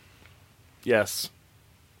vaccine? Yes.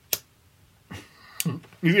 Is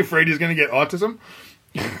he afraid he's going to get autism?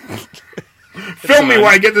 Film me while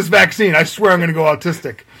I get this vaccine. I swear I'm going to go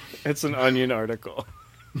autistic. It's an Onion article.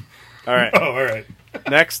 All right. Oh, all right.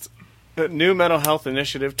 Next, a new mental health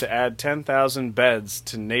initiative to add 10,000 beds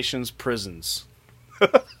to nation's prisons. All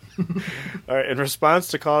right. In response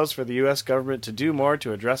to calls for the U.S. government to do more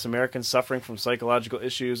to address Americans suffering from psychological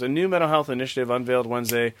issues, a new mental health initiative unveiled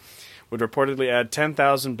Wednesday would reportedly add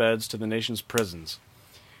 10,000 beds to the nation's prisons.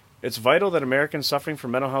 It's vital that Americans suffering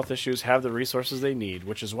from mental health issues have the resources they need,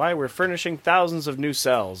 which is why we're furnishing thousands of new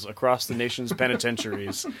cells across the nation's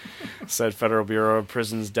penitentiaries, said Federal Bureau of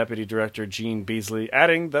Prisons Deputy Director Gene Beasley,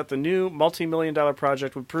 adding that the new multi-million-dollar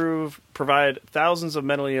project would provide thousands of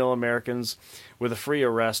mentally ill Americans with a free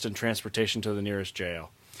arrest and transportation to the nearest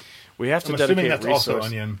jail. We have to I'm dedicate assuming that's resources. also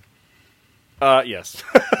Onion. Yes.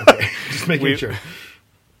 Okay, just making sure.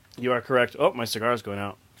 You are correct. Oh, my cigar's going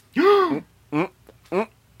out.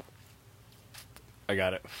 I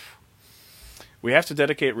got it. We have to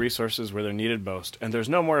dedicate resources where they're needed most, and there's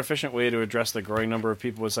no more efficient way to address the growing number of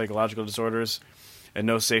people with psychological disorders and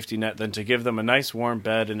no safety net than to give them a nice warm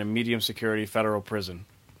bed in a medium security federal prison.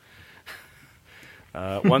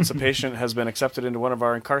 Once a patient has been accepted into one of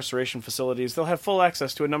our incarceration facilities, they'll have full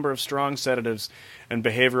access to a number of strong sedatives and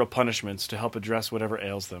behavioral punishments to help address whatever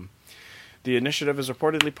ails them. The initiative is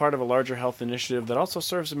reportedly part of a larger health initiative that also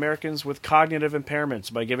serves Americans with cognitive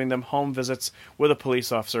impairments by giving them home visits with a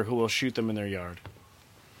police officer who will shoot them in their yard.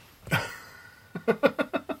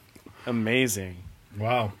 Amazing.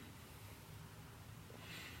 Wow.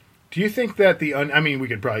 Do you think that we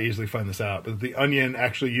could probably easily find this out, but the Onion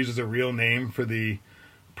actually uses a real name for the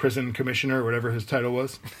prison commissioner or whatever his title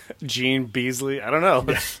was? Gene Beasley? I don't know.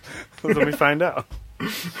 Let me find out.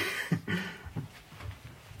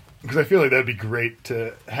 Because I feel like that'd be great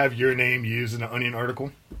to have your name used in an Onion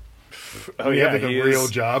article. Oh, yeah, yeah, have like a real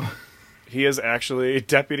job. He is actually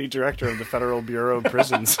Deputy Director of the Federal Bureau of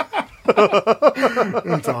Prisons.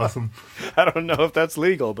 That's awesome. I don't know if that's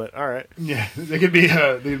legal, but all right. Yeah, they could be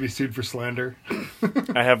sued for slander.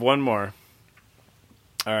 I have one more.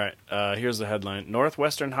 All right, here's the headline.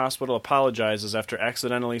 Northwestern Hospital apologizes after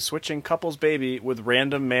accidentally switching couple's baby with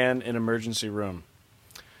random man in emergency room.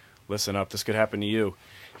 Listen up, this could happen to you.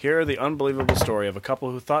 Here are the unbelievable story of a couple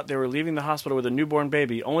who thought they were leaving the hospital with a newborn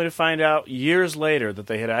baby, only to find out years later that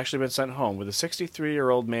they had actually been sent home with a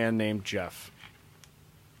 63-year-old man named Jeff.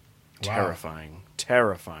 Wow. Terrifying.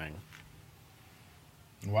 Terrifying.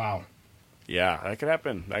 Wow. Yeah, that could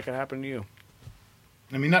happen. That could happen to you.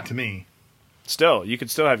 I mean, not to me. Still, you could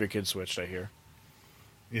still have your kids switched, I hear.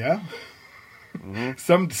 Yeah?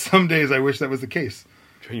 Mm-hmm. Some days I wish that was the case.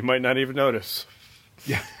 You might not even notice.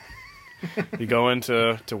 Yeah. You go in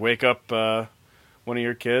to wake up one of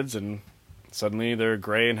your kids, and suddenly they're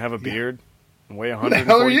gray and have a beard and weigh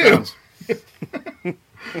 140 pounds. What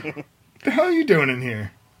the hell are you doing in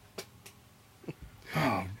here?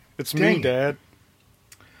 Oh, it's dang. me, Dad.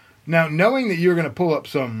 Now, knowing that you're going to pull up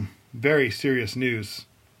some very serious news,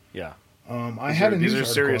 Yeah. I had a news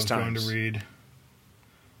article I serious was going to read.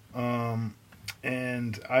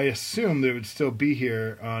 And I assumed that it would still be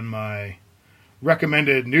here on my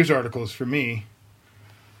recommended news articles for me,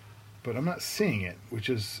 but I'm not seeing it, which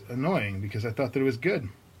is annoying because I thought that it was good.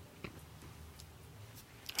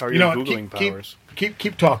 How are your Googling powers?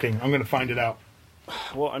 Keep talking. I'm going to find it out.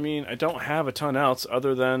 Well, I mean, I don't have a ton else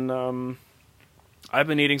other than I've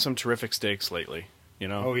been eating some terrific steaks lately. You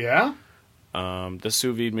know? Oh, yeah? This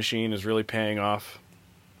sous vide machine is really paying off.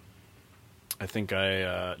 I think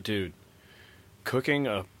dude, cooking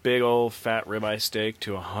a big old fat ribeye steak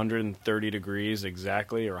to 130 degrees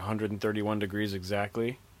exactly, or 131 degrees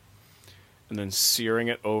exactly, and then searing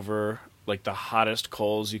it over like the hottest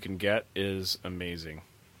coals you can get is amazing.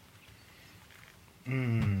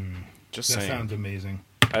 Just saying. That sounds amazing.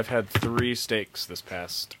 I've had 3 steaks this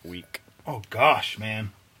past week. Oh, gosh,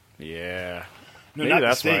 man. Yeah. No, Maybe not the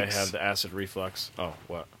that's why I steaks. have the acid reflux. Oh,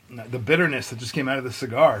 what? The bitterness that just came out of the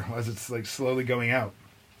cigar as it's like slowly going out.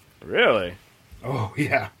 Really? Oh,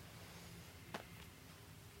 yeah.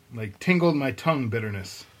 Like tingled my tongue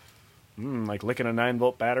bitterness. Like licking a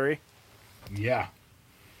 9-volt battery? Yeah.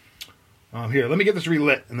 Here, let me get this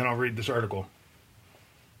relit, and then I'll read this article.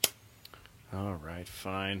 All right,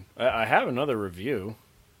 fine. I have another review.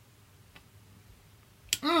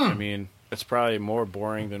 I mean, it's probably more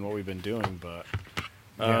boring than what we've been doing, but...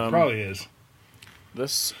 Yeah, it probably is.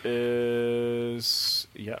 This is...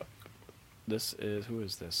 Yeah. This is... Who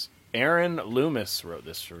is this? Aaron Loomis wrote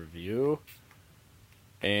this review.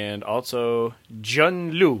 And also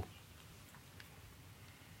Jun Lu.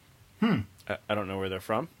 I don't know where they're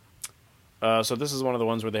from. So this is one of the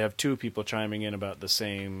ones where they have 2 people chiming in about the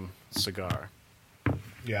same cigar.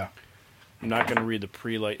 Yeah. I'm not going to read the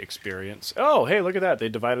pre-light experience. Oh, hey, look at that. They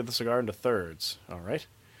divided the cigar into thirds. All right.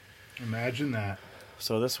 Imagine that.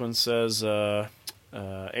 So this one says,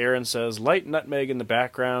 Aaron says, light nutmeg in the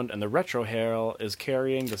background, and the retrohale is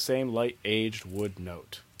carrying the same light aged wood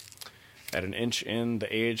note. At an inch in,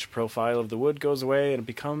 the aged profile of the wood goes away, and it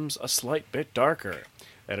becomes a slight bit darker.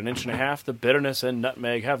 At an inch and a half, the bitterness and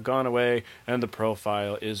nutmeg have gone away, and the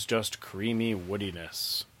profile is just creamy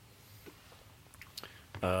woodiness.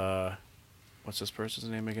 What's this person's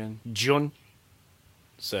name again? Jun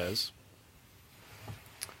says,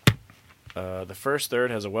 the first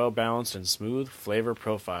third has a well-balanced and smooth flavor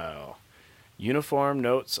profile. Uniform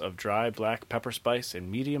notes of dry black pepper spice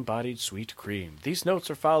and medium-bodied sweet cream. These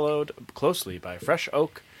notes are followed closely by fresh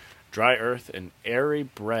oak, dry earth, and airy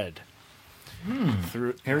bread.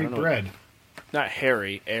 Airy bread. Not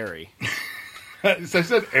hairy, airy. I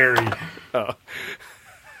said airy. Oh.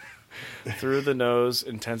 Through the nose,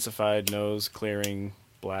 intensified nose clearing,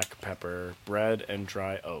 black pepper, bread, and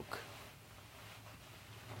dry oak.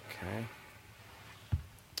 Okay.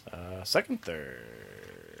 Second third.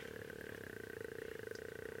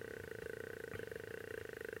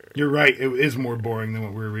 You're right. It is more boring than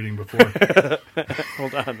what we were reading before.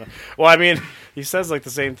 Hold on. Well, I mean, he says like the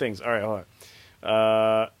same things. All right, hold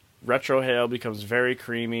on. Retrohale becomes very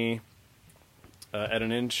creamy. At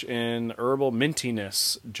an inch in, herbal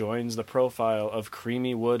mintiness joins the profile of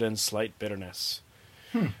creamy wood and slight bitterness.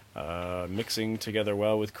 Mixing together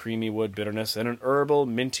well with creamy wood bitterness and an herbal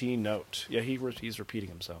minty note. Yeah, he's repeating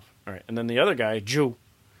himself. All right, and then the other guy, June,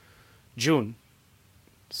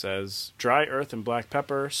 says, dry earth and black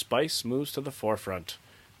pepper, spice moves to the forefront,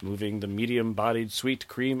 moving the medium-bodied sweet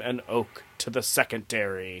cream and oak to the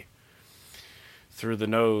secondary. Through the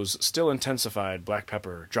nose, still intensified black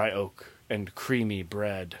pepper, dry oak, and creamy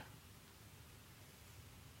bread.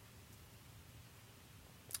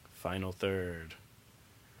 Final third.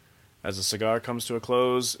 As the cigar comes to a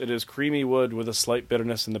close, it is creamy wood with a slight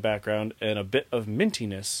bitterness in the background and a bit of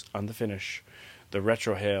mintiness on the finish. The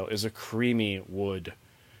retrohale is a creamy wood.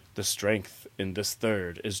 The strength in this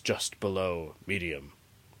third is just below medium.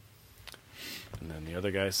 And then the other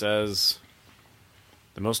guy says,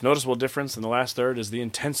 the most noticeable difference in the last third is the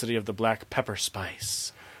intensity of the black pepper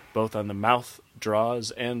spice, both on the mouth draws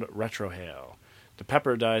and retrohale. The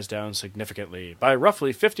pepper dies down significantly, by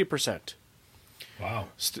roughly 50%. Wow.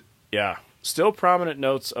 Still prominent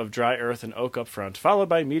notes of dry earth and oak up front, followed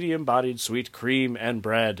by medium-bodied sweet cream and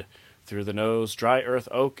bread. Through the nose, dry earth,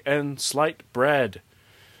 oak, and slight bread.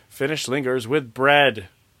 Finish lingers with bread,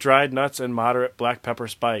 dried nuts, and moderate black pepper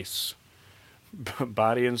spice.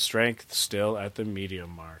 Body and strength still at the medium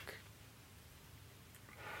mark.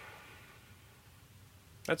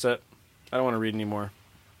 That's it. I don't want to read anymore.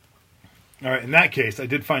 All right, in that case, I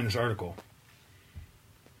did find this article.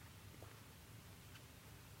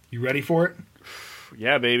 You ready for it?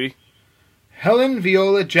 Yeah, baby. Helen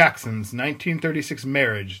Viola Jackson's 1936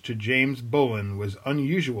 marriage to James Bowen was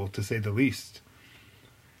unusual, to say the least.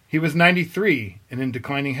 He was 93 and in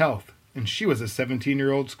declining health, and she was a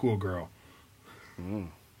 17-year-old schoolgirl.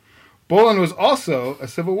 Bowen was also a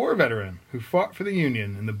Civil War veteran who fought for the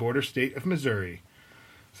Union in the border state of Missouri.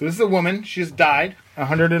 So this is a woman. She has died,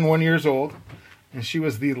 101 years old, and she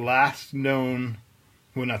was the last known...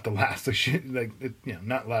 Well, not the last.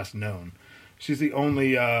 Not last known. She's the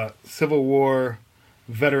only Civil War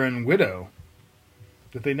veteran widow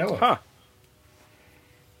that they know of. Huh.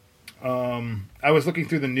 I was looking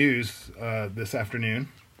through the news this afternoon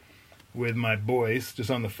with my boys,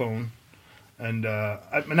 just on the phone. And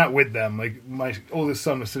not with them. Like, my oldest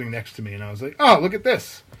son was sitting next to me, and I was like, oh, look at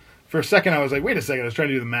this. For a second, I was like, wait a second. I was trying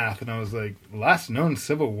to do the math, and I was like, last known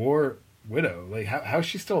Civil War widow. Like, how is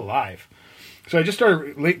she still alive? So I just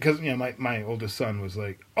started, because, my oldest son was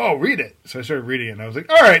like, oh, read it. So I started reading it, and I was like,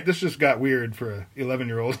 all right, this just got weird for an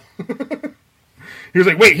 11-year-old. He was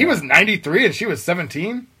like, wait, he was 93 and she was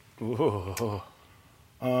 17? Ooh.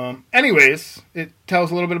 Anyways, it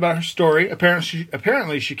tells a little bit about her story.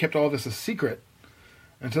 Apparently she kept all this a secret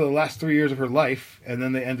until the last 3 years of her life, and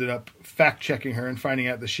then they ended up fact-checking her and finding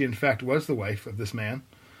out that she, in fact, was the wife of this man.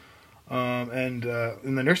 And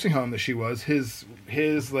in the nursing home that she was, his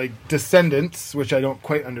descendants, which I don't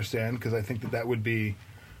quite understand, because I think that would be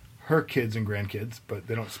her kids and grandkids, but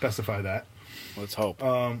they don't specify that. Let's hope.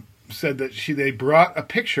 Said that they brought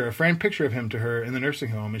a framed picture of him to her in the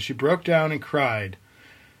nursing home, and she broke down and cried.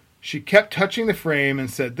 She kept touching the frame and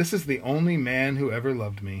said, "This is the only man who ever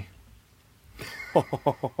loved me."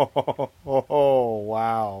 Oh,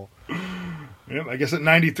 wow. Yep, I guess at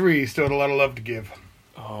 93, he still had a lot of love to give.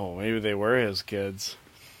 Oh, maybe they were his kids.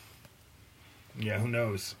 Yeah, who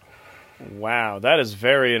knows? Wow, that is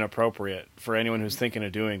very inappropriate for anyone who's thinking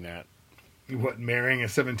of doing that. What, marrying a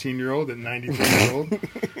 17-year-old at 93-year-old?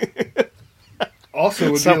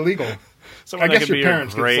 Also would be illegal. Someone I guess could your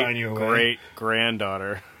parents could sign you away. Great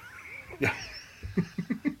granddaughter. Yeah.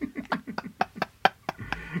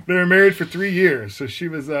 They were married for 3 years, so she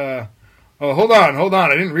was, oh, hold on,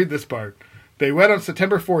 I didn't read this part. They wed on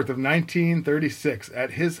September 4th of 1936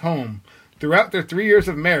 at his home. Throughout their 3 years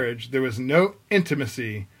of marriage, there was no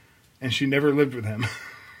intimacy, and she never lived with him.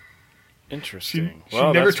 Interesting. She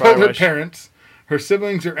Well, never that's told probably her why she- parents, her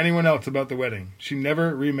siblings, or anyone else about the wedding. She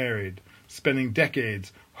never remarried, spending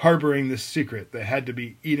decades harboring this secret that had to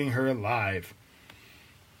be eating her alive.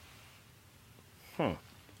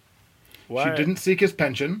 Why? She didn't seek his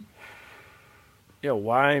pension. Yeah,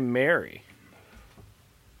 why marry?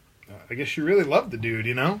 I guess she really loved the dude,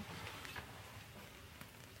 you know?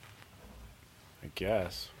 I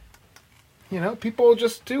guess. You know, people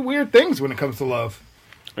just do weird things when it comes to love.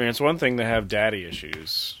 I mean, it's one thing to have daddy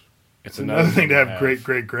issues. It's Another thing to have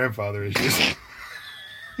great-great-grandfather issues.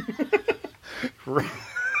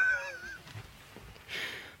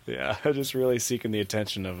 Yeah, just really seeking the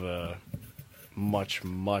attention of a much,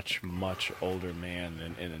 much, much older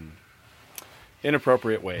man in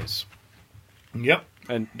inappropriate ways. Yep,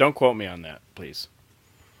 And don't quote me on that, please.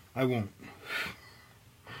 I won't.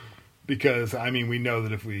 Because, I mean, we know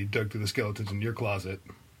that if we dug through the skeletons in your closet...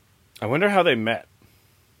 I wonder how they met.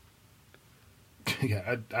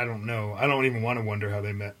 Yeah, I don't know. I don't even want to wonder how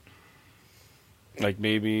they met. Like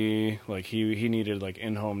maybe like he needed like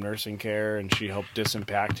in-home nursing care and she helped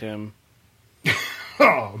disimpact him.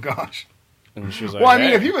 Oh, gosh. And she was like, Well, I mean,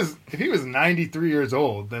 "Hey." if he was 93 years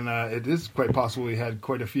old, then it is quite possible he had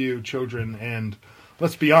quite a few children. And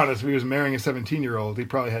let's be honest, if he was marrying a 17-year-old, he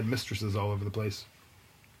probably had mistresses all over the place.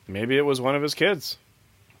 Maybe it was one of his kids.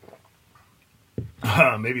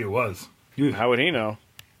 Maybe it was. How would he know?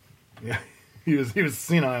 Yeah, he was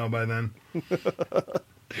senile by then.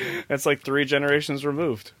 That's like 3 generations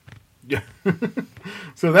removed. Yeah.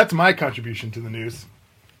 So that's my contribution to the news.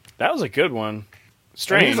 That was a good one. I mean,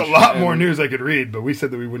 Strange. there's a lot And- more news I could read, but we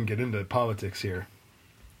said that we wouldn't get into politics here.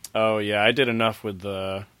 Oh yeah, I did enough with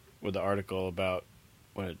the article about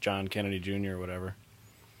John Kennedy Jr. or whatever.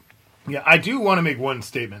 Yeah, I do want to make one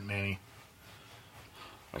statement, Manny.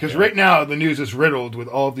 Because Okay. right now the news is riddled with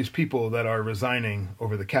all of these people that are resigning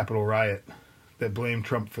over the Capitol riot, that blame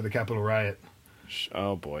Trump for the Capitol riot.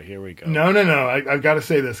 Oh boy, here we go. No. I've got to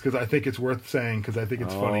say this because I think it's worth saying because I think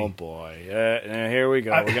it's Oh funny. boy, here we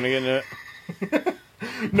go. We're gonna get into it.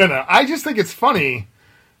 No. I just think it's funny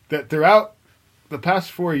that throughout the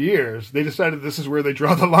past 4 years, they decided this is where they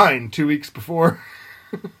draw the line 2 weeks before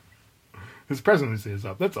his presidency is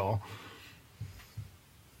up. That's all.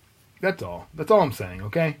 That's all. That's all I'm saying,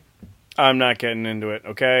 okay? I'm not getting into it.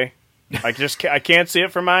 Okay, I can't see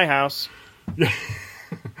it from my house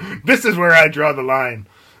This is where I draw the line.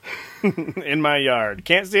 in my yard.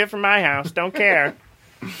 Can't see it from my house. Don't care.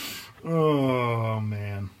 Oh,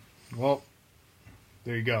 man. Well,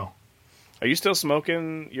 there you go. Are you still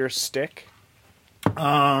smoking your stick?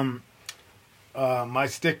 My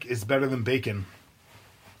stick is better than bacon.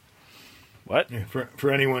 What? Yeah,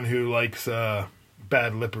 for anyone who likes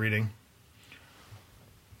bad lip reading.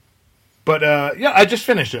 But yeah, I just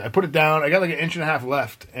finished it. I put it down. I got like an inch and a half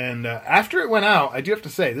left. And after it went out, I do have to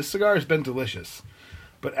say, this cigar has been delicious.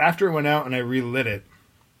 But after it went out and I relit it,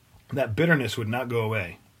 that bitterness would not go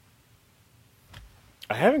away.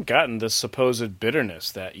 I haven't gotten this supposed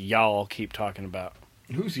bitterness that y'all keep talking about.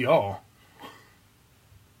 Who's y'all?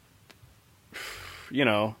 You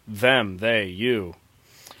know, them, they, you.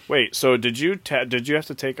 Wait, so did you have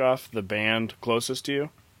to take off the band closest to you?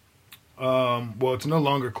 Well, it's no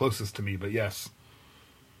longer closest to me, but yes.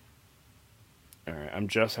 All right, I'm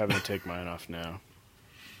just having to take mine off now.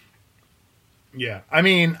 Yeah, I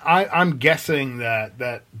mean, I'm guessing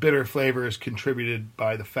that bitter flavor is contributed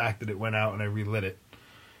by the fact that it went out and I relit it.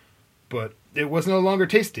 But it was no longer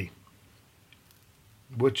tasty,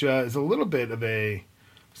 which is a little bit of a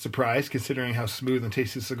surprise considering how smooth and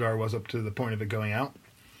tasty the cigar was up to the point of it going out.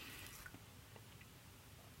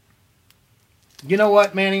 You know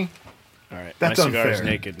what, Manny? All right, That's my cigar is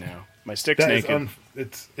unfair. naked now. My stick's That is naked.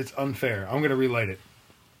 it's unfair. I'm going to relight it.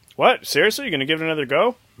 What? Seriously? You gonna give it another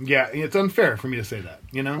go? Yeah, it's unfair for me to say that,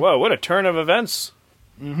 you know? Whoa, what a turn of events.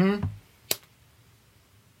 Mm-hmm.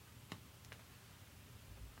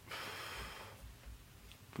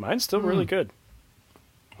 Mine's still really good.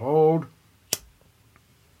 Hold.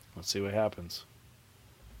 Let's see what happens.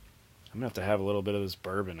 I'm gonna have to have a little bit of this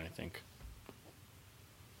bourbon, I think.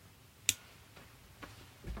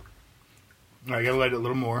 I got to light it a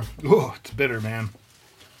little more. Oh, it's bitter, man.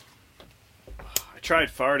 I tried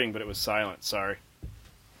farting, but it was silent. Sorry.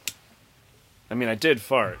 I mean, I did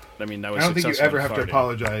fart. I mean, that was. I don't think you successful ever in have to farting.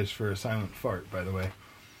 apologize for a silent fart, by the way.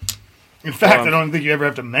 In fact, Well, I don't think you ever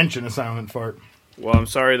have to mention a silent fart. Well, I'm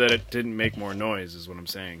sorry that it didn't make more noise. Is what I'm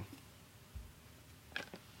saying.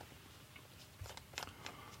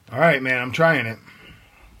 All right, man, I'm trying it.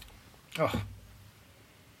 Oh.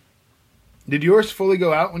 Did yours fully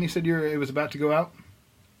go out when you said it was about to go out?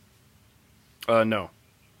 No.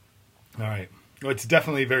 All right. It's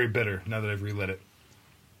definitely very bitter now that I've relit it.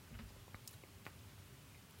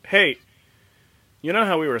 Hey, you know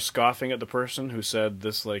how we were scoffing at the person who said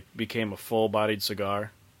this like became a full-bodied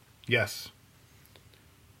cigar? Yes.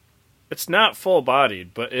 It's not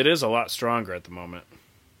full-bodied, but it is a lot stronger at the moment.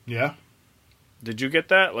 Yeah? Did you get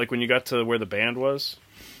that? Like when you got to where the band was?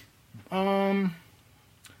 I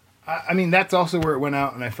mean, that's also where it went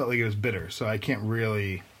out, and I felt like it was bitter, so I can't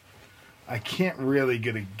really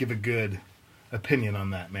give a good opinion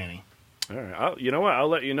on that, Manny. All right. You know what? I'll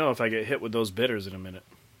let you know if I get hit with those bitters in a minute.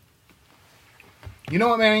 You know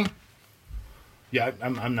what, Manny? Yeah,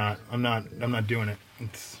 I'm not doing it.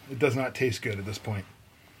 It does not taste good at this point.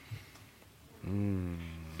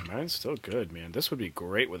 Mine's still good, man. This would be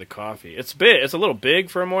great with a coffee. It's big. It's a little big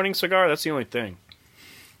for a morning cigar. That's the only thing.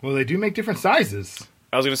 Well, they do make different sizes.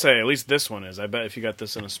 I was going to say, at least this one is. I bet if you got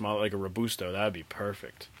this in a small, like a Robusto, that would be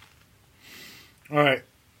perfect. All right.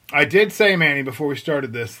 I did say, Manny, before we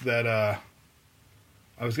started this, that I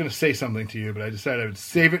was going to say something to you, but I decided I would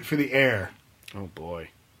save it for the air. Oh, boy.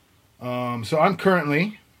 So I'm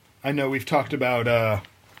currently, I know we've talked about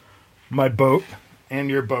my boat and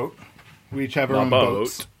your boat. We each have our own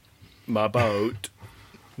boats. My boat.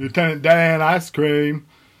 Lieutenant Dan ice cream.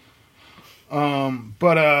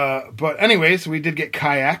 But anyways, we did get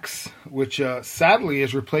kayaks, which sadly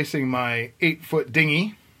is replacing my 8-foot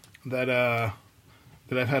dinghy that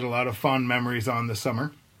I've had a lot of fond memories on this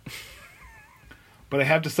summer. But I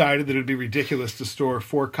have decided that it would be ridiculous to store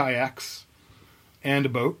 4 kayaks and a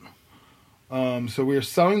boat. So we are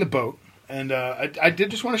selling the boat, and I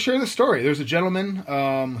did just want to share the story. There's a gentleman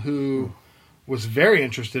who was very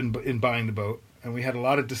interested in buying the boat, and we had a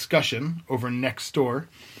lot of discussion over next door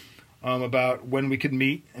about when we could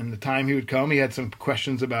meet and the time he would come. He had some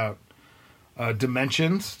questions about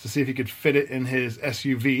dimensions to see if he could fit it in his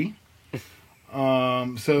SUV.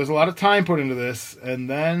 So there's a lot of time put into this, and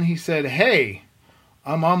then he said, "Hey,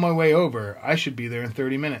 I'm on my way over. I should be there in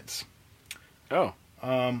 30 minutes." Oh.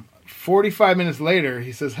 45 minutes later,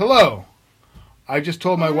 he says, "Hello. I just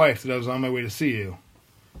told my wife that I was on my way to see you,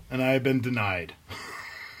 and I have been denied.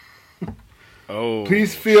 Oh.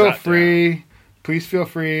 Please feel free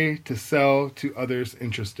to sell to others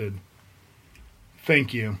interested.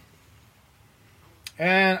 Thank you."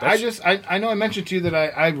 And I know I mentioned to you that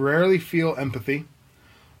I rarely feel empathy,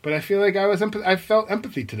 but I feel like I felt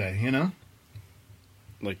empathy today, you know?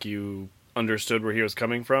 Like you understood where he was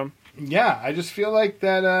coming from? Yeah, I just feel like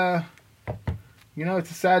that,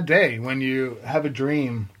 it's a sad day when you have a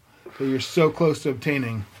dream that you're so close to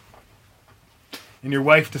obtaining, and your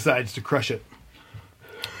wife decides to crush it.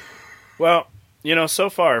 Well, so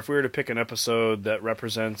far, if we were to pick an episode that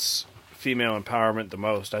represents female empowerment the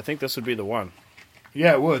most, I think this would be the one.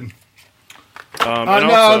 Yeah, it would.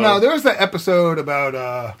 No, there was that episode about,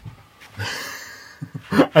 I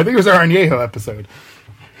think it was our Añejo episode.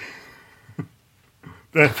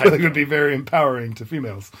 That I feel like would be very empowering to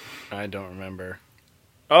females. I don't remember.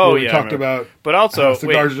 Oh, we talked about, but also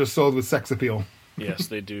cigars are just sold with sex appeal. Yes,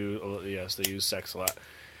 they do. Yes, they use sex a lot.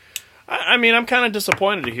 I mean, I'm kind of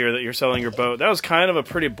disappointed to hear that you're selling your boat. That was kind of a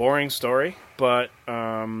pretty boring story, but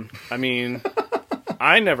I mean,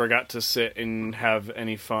 I never got to sit and have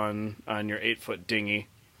any fun on your 8-foot dinghy.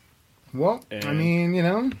 Well, And I mean, if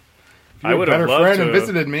I you're would a have better loved friend to and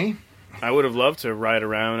visited me. I would have loved to ride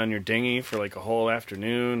around on your dinghy for like a whole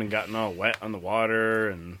afternoon and gotten all wet on the water.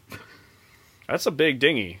 And that's a big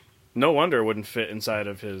dinghy. No wonder it wouldn't fit inside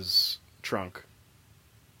of his trunk.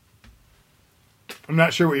 I'm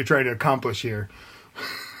not sure what you're trying to accomplish here.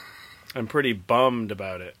 I'm pretty bummed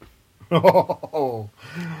about it. Oh,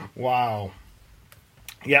 wow.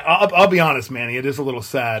 Yeah, I'll be honest, Manny. It is a little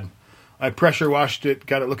sad. I pressure washed it,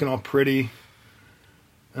 got it looking all pretty.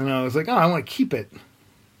 And I was like, I want to keep it.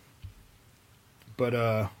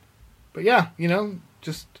 But yeah,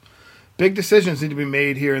 just big decisions need to be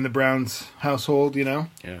made here in the Browns household, Yeah,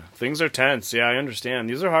 things are tense. Yeah, I understand.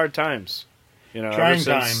 These are hard times. Trying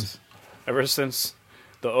times. Ever since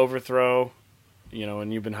the overthrow,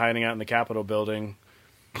 and you've been hiding out in the Capitol building,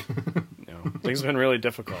 things have been really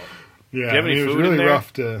difficult. Yeah, do you have any it was food really in there?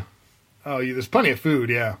 rough to... Oh, yeah, there's plenty of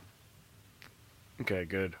food, yeah. Okay,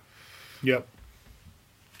 good. Yep.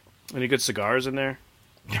 Any good cigars in there?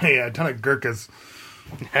 Yeah, a ton of Gurkhas.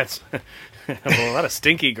 That's a lot of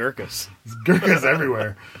stinky Gurkhas. There's Gurkhas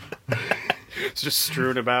everywhere. It's just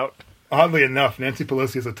strewn about. Oddly enough, Nancy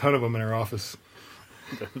Pelosi has a ton of them in her office.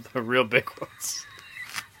 The real big ones.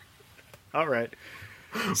 All right.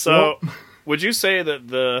 So, would you say that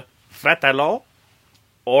the Fatalon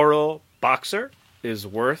Oro Boxer is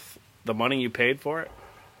worth the money you paid for it?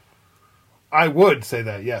 I would say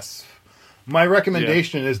that, yes. My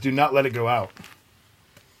recommendation is do not let it go out.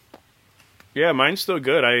 Yeah, mine's still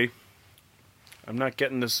good. I'm not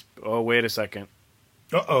getting this. Oh, wait a second.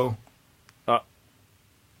 Uh-oh. Hold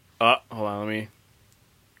on, let me.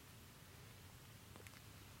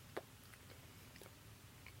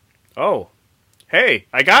 Oh, hey,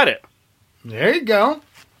 I got it. There you go.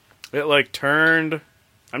 It like turned.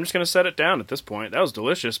 I'm just gonna set it down at this point. That was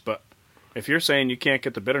delicious, but if you're saying you can't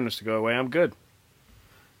get the bitterness to go away, I'm good.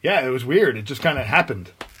 Yeah, it was weird. It just kind of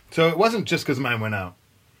happened. So it wasn't just because mine went out.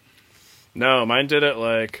 No, mine did it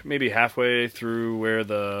like maybe halfway through where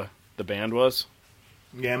the band was.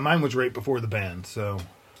 Yeah, mine was right before the band, so...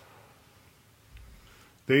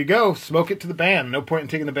 There you go. Smoke it to the band. No point in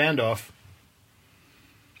taking the band off.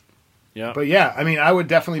 Yeah. But yeah, I mean, I would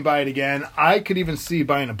definitely buy it again. I could even see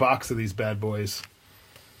buying a box of these bad boys.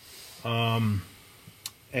 Yeah,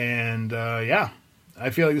 I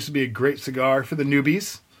feel like this would be a great cigar for the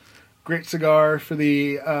newbies. Great cigar for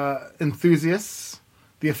the enthusiasts,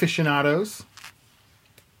 the aficionados.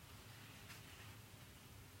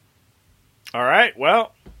 All right,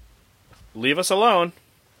 well, leave us alone.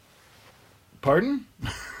 Pardon?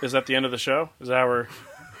 Is that the end of the show? Is that how we're...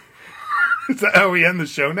 Is that how we end the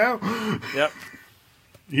show now? Yep.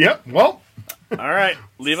 Yep, well. All right,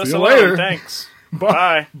 leave us See you alone. later. Thanks.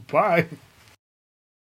 Bye. Bye. Bye.